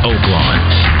running at Oaklawn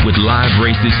with live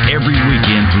races every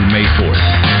weekend through May 4th.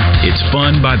 It's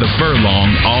fun by the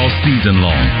furlong all season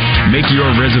long. Make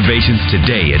your reservations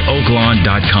today at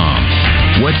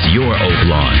oaklawn.com. What's your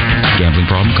Oaklawn? Gambling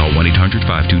problem? Call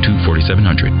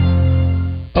 1-800-522-4700.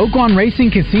 Oaklawn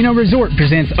Racing Casino Resort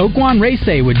presents Oaklawn Race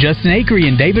Day with Justin Akery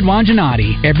and David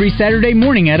Wanginati every Saturday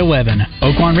morning at 11.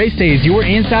 Oaklawn Race Day is your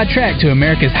inside track to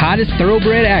America's hottest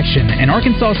thoroughbred action and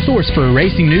Arkansas' source for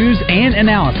racing news and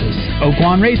analysis.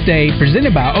 Oaklawn Race Day,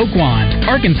 presented by Oaklawn,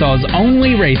 Arkansas's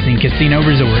only racing casino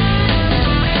resort.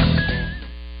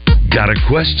 Got a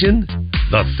question?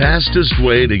 The fastest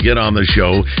way to get on the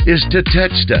show is to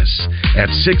text us at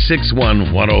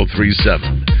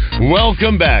 661-1037.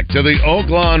 Welcome back to the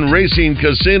Oaklawn Racing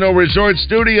Casino Resort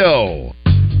Studio.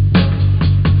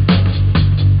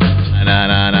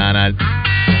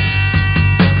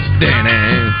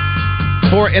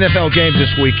 Four NFL games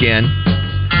this weekend.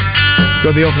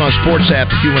 Go to the Oaklawn Sports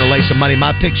app if you want to lay some money.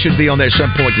 My pick should be on there at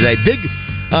some point today. Big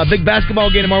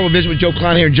basketball game tomorrow. We'll visit with Joe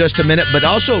Klein here in just a minute. But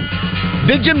also,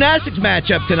 big gymnastics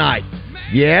matchup tonight.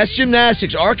 Yes,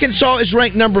 gymnastics. Arkansas is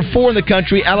ranked number 4 in the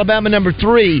country. Alabama number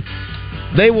 3.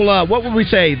 They will. What would we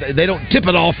say? They don't tip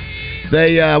it off.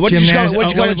 They. What did you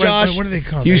call it, Josh? What do they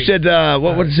call it? You said.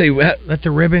 What did they say? Let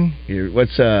the ribbon.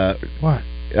 What's what?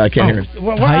 I can't hear.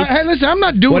 Hey, listen, I'm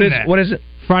not doing that. What is it?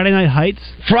 Friday Night Heights.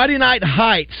 Friday Night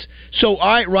Heights. So,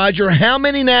 all right, Roger. How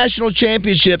many national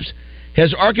championships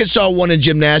has Arkansas won in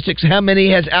gymnastics? How many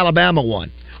has Alabama won?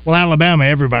 Well, Alabama,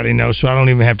 everybody knows, so I don't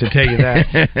even have to tell you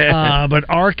that. But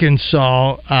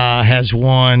Arkansas has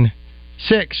won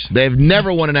 6. They've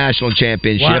never won a national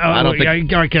championship. I don't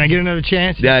think. All right, can I get another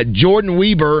chance? Jordan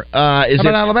Weber is How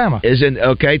about Alabama? Is in.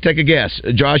 Okay, take a guess.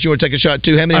 Josh, you want to take a shot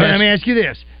too? How many? Let me ask you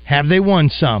this: have they won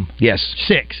some? Yes,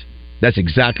 6. That's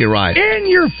exactly right. In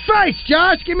your face,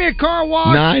 Josh. Give me a car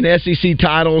wash. 9 SEC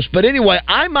titles. But anyway,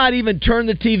 I might even turn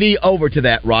the TV over to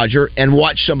that, Roger, and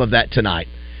watch some of that tonight.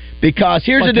 Because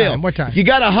here's the deal: What time? If you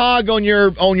got a hog on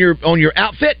your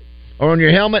outfit or on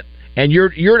your helmet, and you're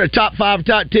in a top 5,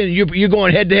 top 10, you're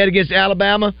going head to head against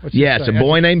Alabama. It's a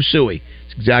boy named Suey.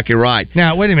 That's exactly right.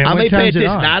 Now wait a minute. I may what pay time's it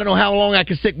attention. on? I don't know how long I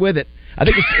can stick with it. I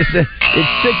think it's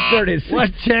 6:30.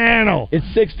 What channel? It's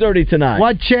 6:30 tonight.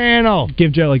 What channel?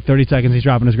 Give Joe like 30 seconds. He's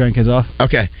dropping his grandkids off.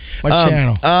 Okay. What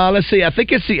channel? Let's see. I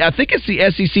think it's the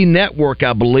SEC Network.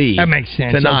 I believe that makes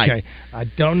sense. Tonight. Okay. I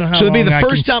don't know how. So it'll be the long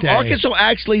first I time can stay. Arkansas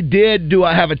actually did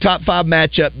have a top 5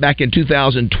 matchup back in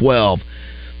 2012.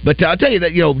 But I'll tell you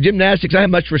that gymnastics. I have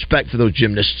much respect for those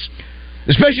gymnasts.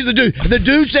 Especially the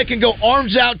dudes that can go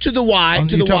arms out to the wide on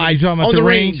the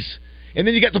rings. And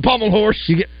then you got the pommel horse.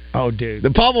 Dude.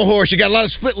 The pommel horse. You got a lot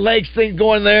of split legs thing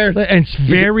going there. And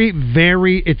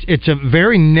it's it's a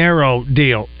very narrow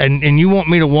deal. And you want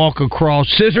me to walk across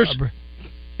scissors?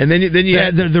 And then you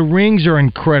had the rings are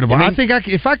incredible. I think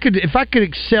if I could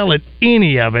excel at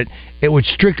any of it, it would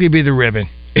strictly be the ribbon.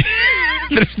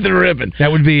 The ribbon. That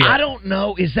would be it. I don't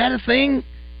know. Is that a thing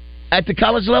at the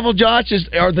college level, Josh?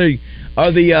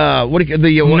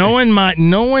 Knowing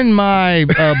my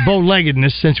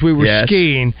bow-leggedness since we were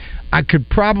skiing, I could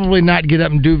probably not get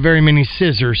up and do very many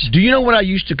scissors. Do you know what I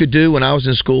could do when I was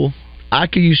in school? I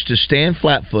used to stand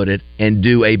flat-footed and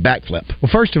do a backflip.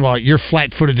 Well, first of all, you're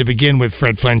flat-footed to begin with,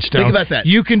 Fred Flintstone. Think about that.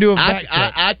 You can do a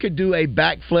backflip. I could do a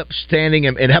backflip standing,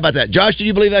 and how about that? Josh, do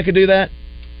you believe I could do that?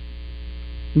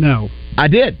 No. I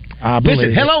did.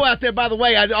 Listen, hello out there, by the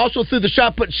way. I also threw the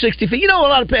shot put 60 feet. A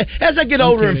lot of as I get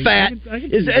older and fat,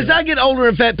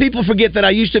 people forget that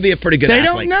I used to be a pretty good athlete. They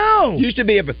don't know. Used to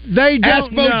be They don't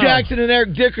ask Bo know. Jackson and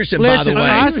Eric Dickerson, listen, by the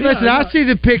way. I see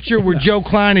the picture where Joe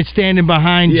Klein is standing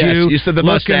behind you said the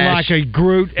looking mustache. like a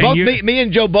Groot. And me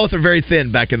and Joe both are very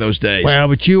thin back in those days. Well,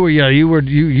 but you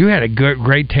had a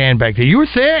great tan back there. You were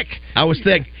thick. I was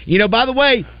thick. By the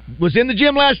way, was in the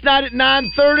gym last night at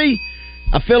 9:30.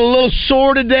 I feel a little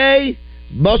sore today.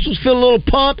 Muscles feel a little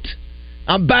pumped.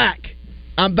 I'm back.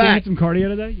 You get some cardio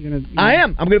today? I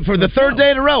am. I'm going for the third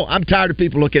day in a row. I'm tired of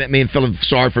people looking at me and feeling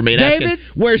sorry for me. David?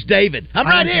 Where's David? I'm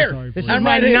right here. This is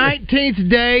my 19th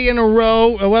day in a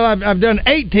row. Well, I've done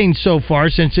 18 so far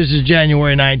since this is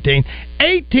January 19th.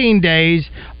 18 days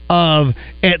of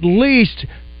at least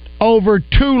over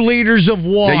 2 liters of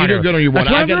water. Yeah, you do good on your water.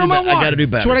 I got to do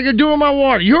better. That's what I got to do on my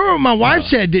water. You heard what my wife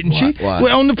said, didn't she? What?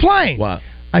 Well, on the plane. What?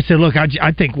 I said, look,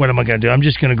 I think what am I going to do? I'm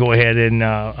just going to go ahead and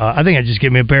I think I just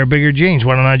give me a pair of bigger jeans.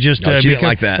 Why don't I just? No, she didn't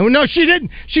like that. No, she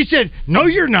didn't. She said, no,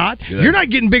 you're not. Good. You're not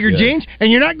getting bigger jeans, and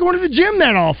you're not going to the gym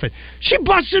that often. She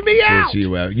busted me out. She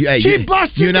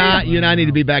busted me out. You and I need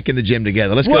to be back in the gym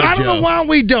together. Let's go to Joe. I don't know why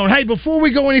we don't. Hey, before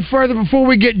we go any further, before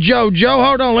we get Joe,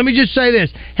 hold on. Let me just say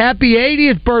this. Happy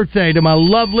 80th birthday to my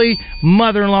lovely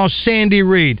mother-in-law, Sandy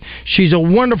Reed. She's a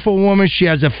wonderful woman. She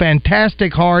has a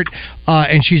fantastic heart,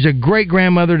 and she's a great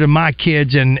grandmother to my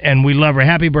kids, and we love her.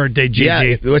 Happy birthday, Gigi.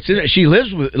 Yeah, she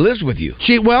lives with you.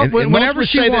 Whenever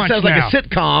she wants. That sounds like a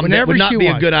sitcom. That would not be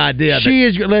a good idea. She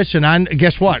is. Listen,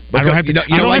 guess what? I don't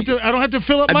have to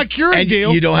fill up my Keurig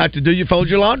deal. You don't have to fold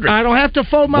your laundry. I don't have to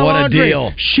fold my laundry.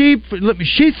 What a deal. She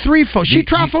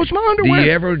tri-folds my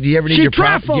underwear. Do you ever need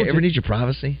your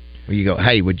privacy? Where you go,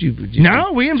 hey, would you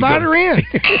no, we invite her in.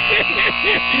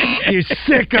 You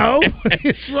sicko.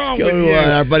 What's wrong with you?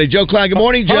 Our buddy Joe Klein. Good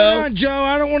morning, Joe. Hold on, Joe.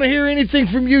 I don't want to hear anything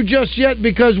from you just yet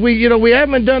because we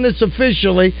haven't done this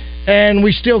officially, and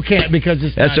we still can't because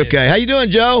it's That's okay. How you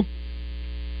doing, Joe?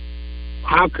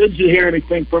 How could you hear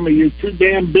anything from me? You're too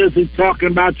damn busy talking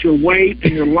about your weight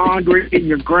and your laundry and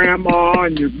your grandma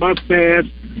and your mustache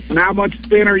and how much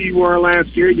thinner you were last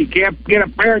year. You can't get a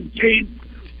pair of jeans.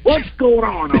 What's going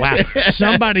on? Wow.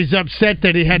 Somebody's upset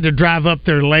that he had to drive up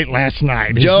there late last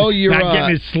night. Joe, you're not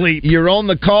getting his sleep. You're on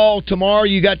the call tomorrow.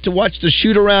 You got to watch the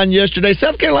shoot around yesterday.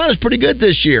 South Carolina's pretty good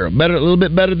this year. A little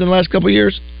bit better than the last couple of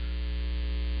years.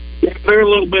 Yeah, they're a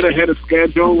little bit ahead of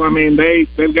schedule. I mean,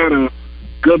 they've got a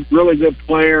really good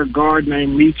player, guard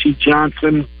named Michi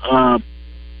Johnson.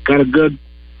 Got a good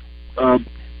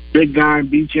big guy,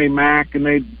 BJ Mack, and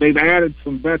they've added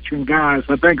some veteran guys.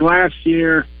 I think last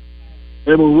year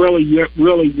they were really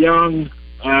young.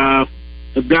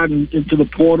 They've gotten into the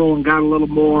portal and got a little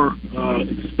more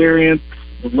experience,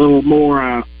 a little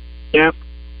more depth,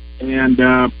 and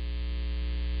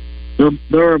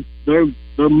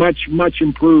they're much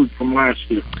improved from last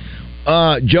year.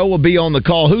 Joe will be on the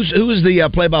call. Who is the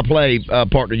play-by-play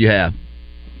partner you have?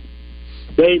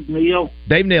 Dave Neal.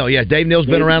 Dave Neal, yeah. Dave Neal's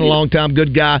been around a long time.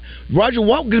 Good guy. Roger,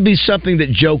 what could be something that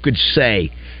Joe could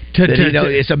say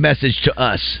it's a message to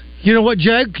us? You know what,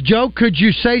 Joe, could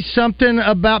you say something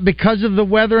about, because of the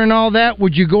weather and all that,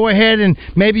 would you go ahead and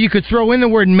maybe you could throw in the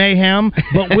word mayhem,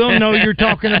 but we'll know you're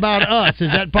talking about us.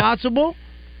 Is that possible?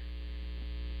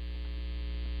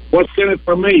 What's in it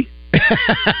for me?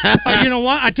 You know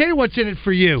what? I tell you what's in it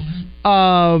for you.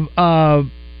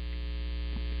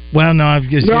 Well, no, I'm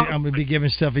going to be giving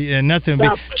stuff. Nothing.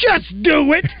 Just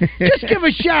do it. Just give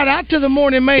a shout out to the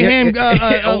Morning Mayhem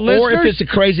listeners. Or if it's a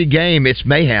crazy game, it's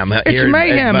mayhem. It's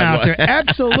mayhem out there.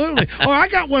 Absolutely. Oh, I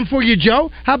got one for you,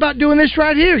 Joe. How about doing this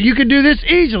right here? You could do this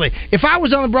easily. If I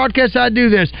was on the broadcast, I'd do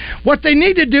this. What they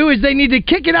need to do is they need to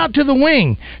kick it out to the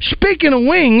wing. Speaking of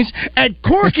wings, at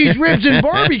Corky's Ribs and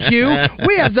Barbecue,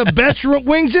 we have the best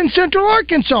wings in Central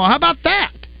Arkansas. How about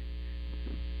that?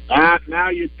 Now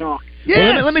you're talking.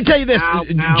 Yeah, well, let me tell you this,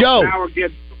 Joe.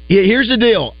 Here's the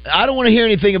deal. I don't want to hear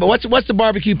anything about what's the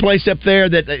barbecue place up there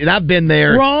that, and I've been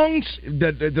there. Wrongs.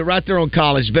 The right there on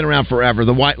College. It's been around forever.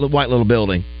 The white little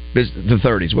building, the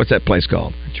 30s. What's that place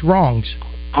called? It's Wrongs.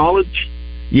 College.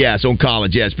 Yeah, it's on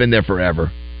College. Yeah, it's been there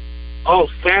forever. Oh,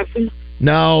 Sassy.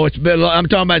 No, it's been. I'm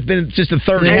talking about. It's been since the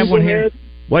 30s. They have one here.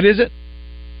 What is it?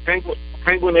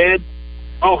 Penguin Ed.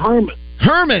 Oh, Herman.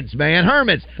 Herman's, man.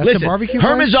 Herman's. That's Listen, a barbecue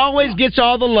Herman's place? always gets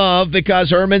all the love because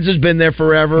Herman's has been there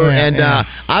forever.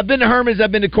 I've been to Herman's,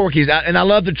 I've been to Corky's, and I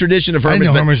love the tradition of Herman's. I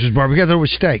didn't know Herman's was barbecue. I thought it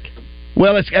was steak.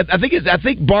 Well, I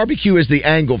think barbecue is the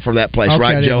angle for that place, okay,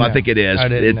 right, Joe? Know. I think it is.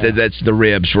 That's the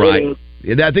ribs, right?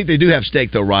 I think they do have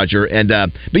steak though, Roger. And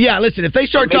but yeah, listen, if they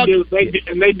start talking,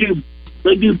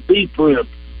 they do beef ribs.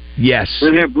 Yes,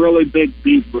 they have really big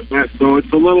beef ribs. So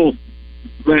it's a little.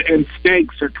 And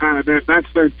steaks are kind of that's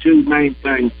their two main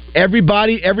things.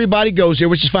 Everybody goes here,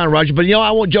 which is fine, Roger. But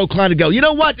I want Joe Klein to go. You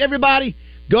know what? Everybody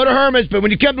go to Herman's, but when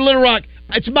you come to Little Rock,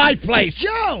 it's my place.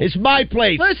 Joe, it's my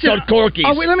place. Listen, Corky's.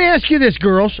 Let me ask you this,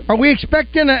 girls: are we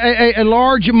expecting a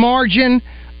large margin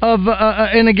of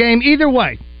in a game? Either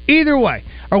way,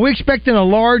 are we expecting a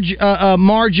large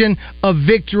margin of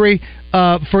victory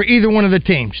for either one of the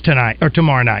teams tonight or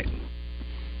tomorrow night?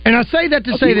 And I say that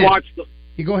to say this.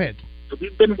 You go ahead. Have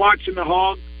you been watching the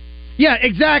Hogs? Yeah,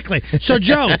 exactly. So,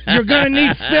 Joe, you're going to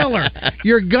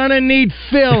need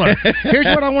filler. Here's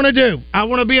what I want to do. I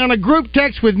want to be on a group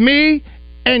text with me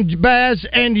and Baz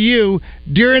and you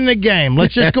during the game.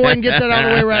 Let's just go ahead and get that out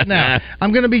of the way right now.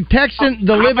 I'm going to be texting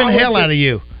the living hell out of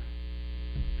you.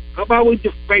 How about we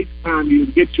just FaceTime you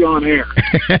and get you on air?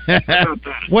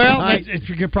 Well,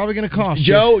 it's probably going to cost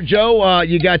Joe,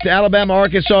 you got the Alabama,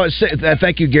 Arkansas.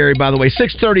 Thank you, Gary, by the way.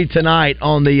 6:30 tonight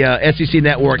on the SEC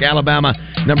Network. Alabama,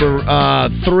 number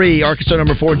 3, Arkansas,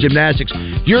 number 4, gymnastics.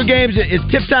 Your game's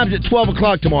tip time's at 12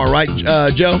 o'clock tomorrow, right,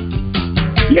 Joe?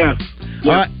 Yes.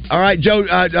 All right, Joe.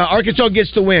 Arkansas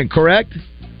gets the win, correct?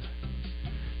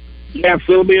 Yes,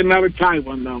 it'll be another tight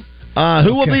one, though.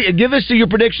 Who will be? Give us your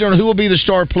prediction on who will be the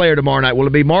star player tomorrow night. Will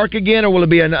it be Mark again, or will it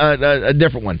be a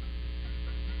different one?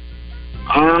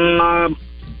 I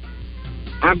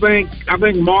think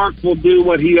Mark will do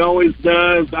what he always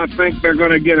does. I think they're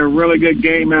going to get a really good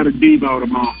game out of Devo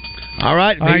tomorrow. All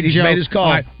right, he's made his call.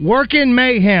 Right. Working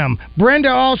Mayhem. Brenda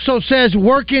also says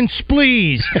working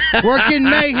splees. Working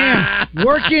Mayhem.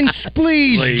 Working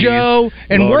splees, Joe.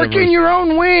 And working your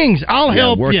own wings. I'll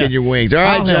help you. Working your wings. All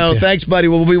right, Joe. Thanks, buddy.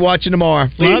 We'll be watching tomorrow.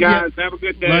 See you guys. Have a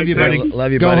good day. Love you, buddy.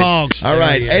 Love you, Go buddy. Hogs. All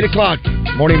right, 8 o'clock.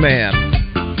 Morning Mayhem.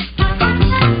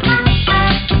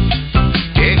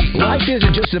 Life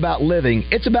isn't just about living,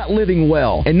 it's about living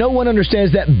well. And no one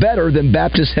understands that better than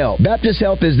Baptist Health. Baptist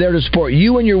Health is there to support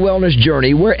you in your wellness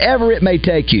journey wherever it may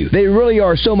take you. They really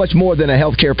are so much more than a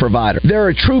healthcare provider. They're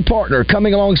a true partner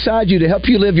coming alongside you to help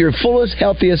you live your fullest,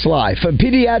 healthiest life. From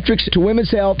pediatrics to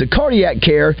women's health to cardiac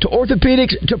care to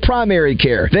orthopedics to primary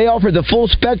care. They offer the full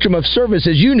spectrum of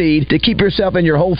services you need to keep yourself and your whole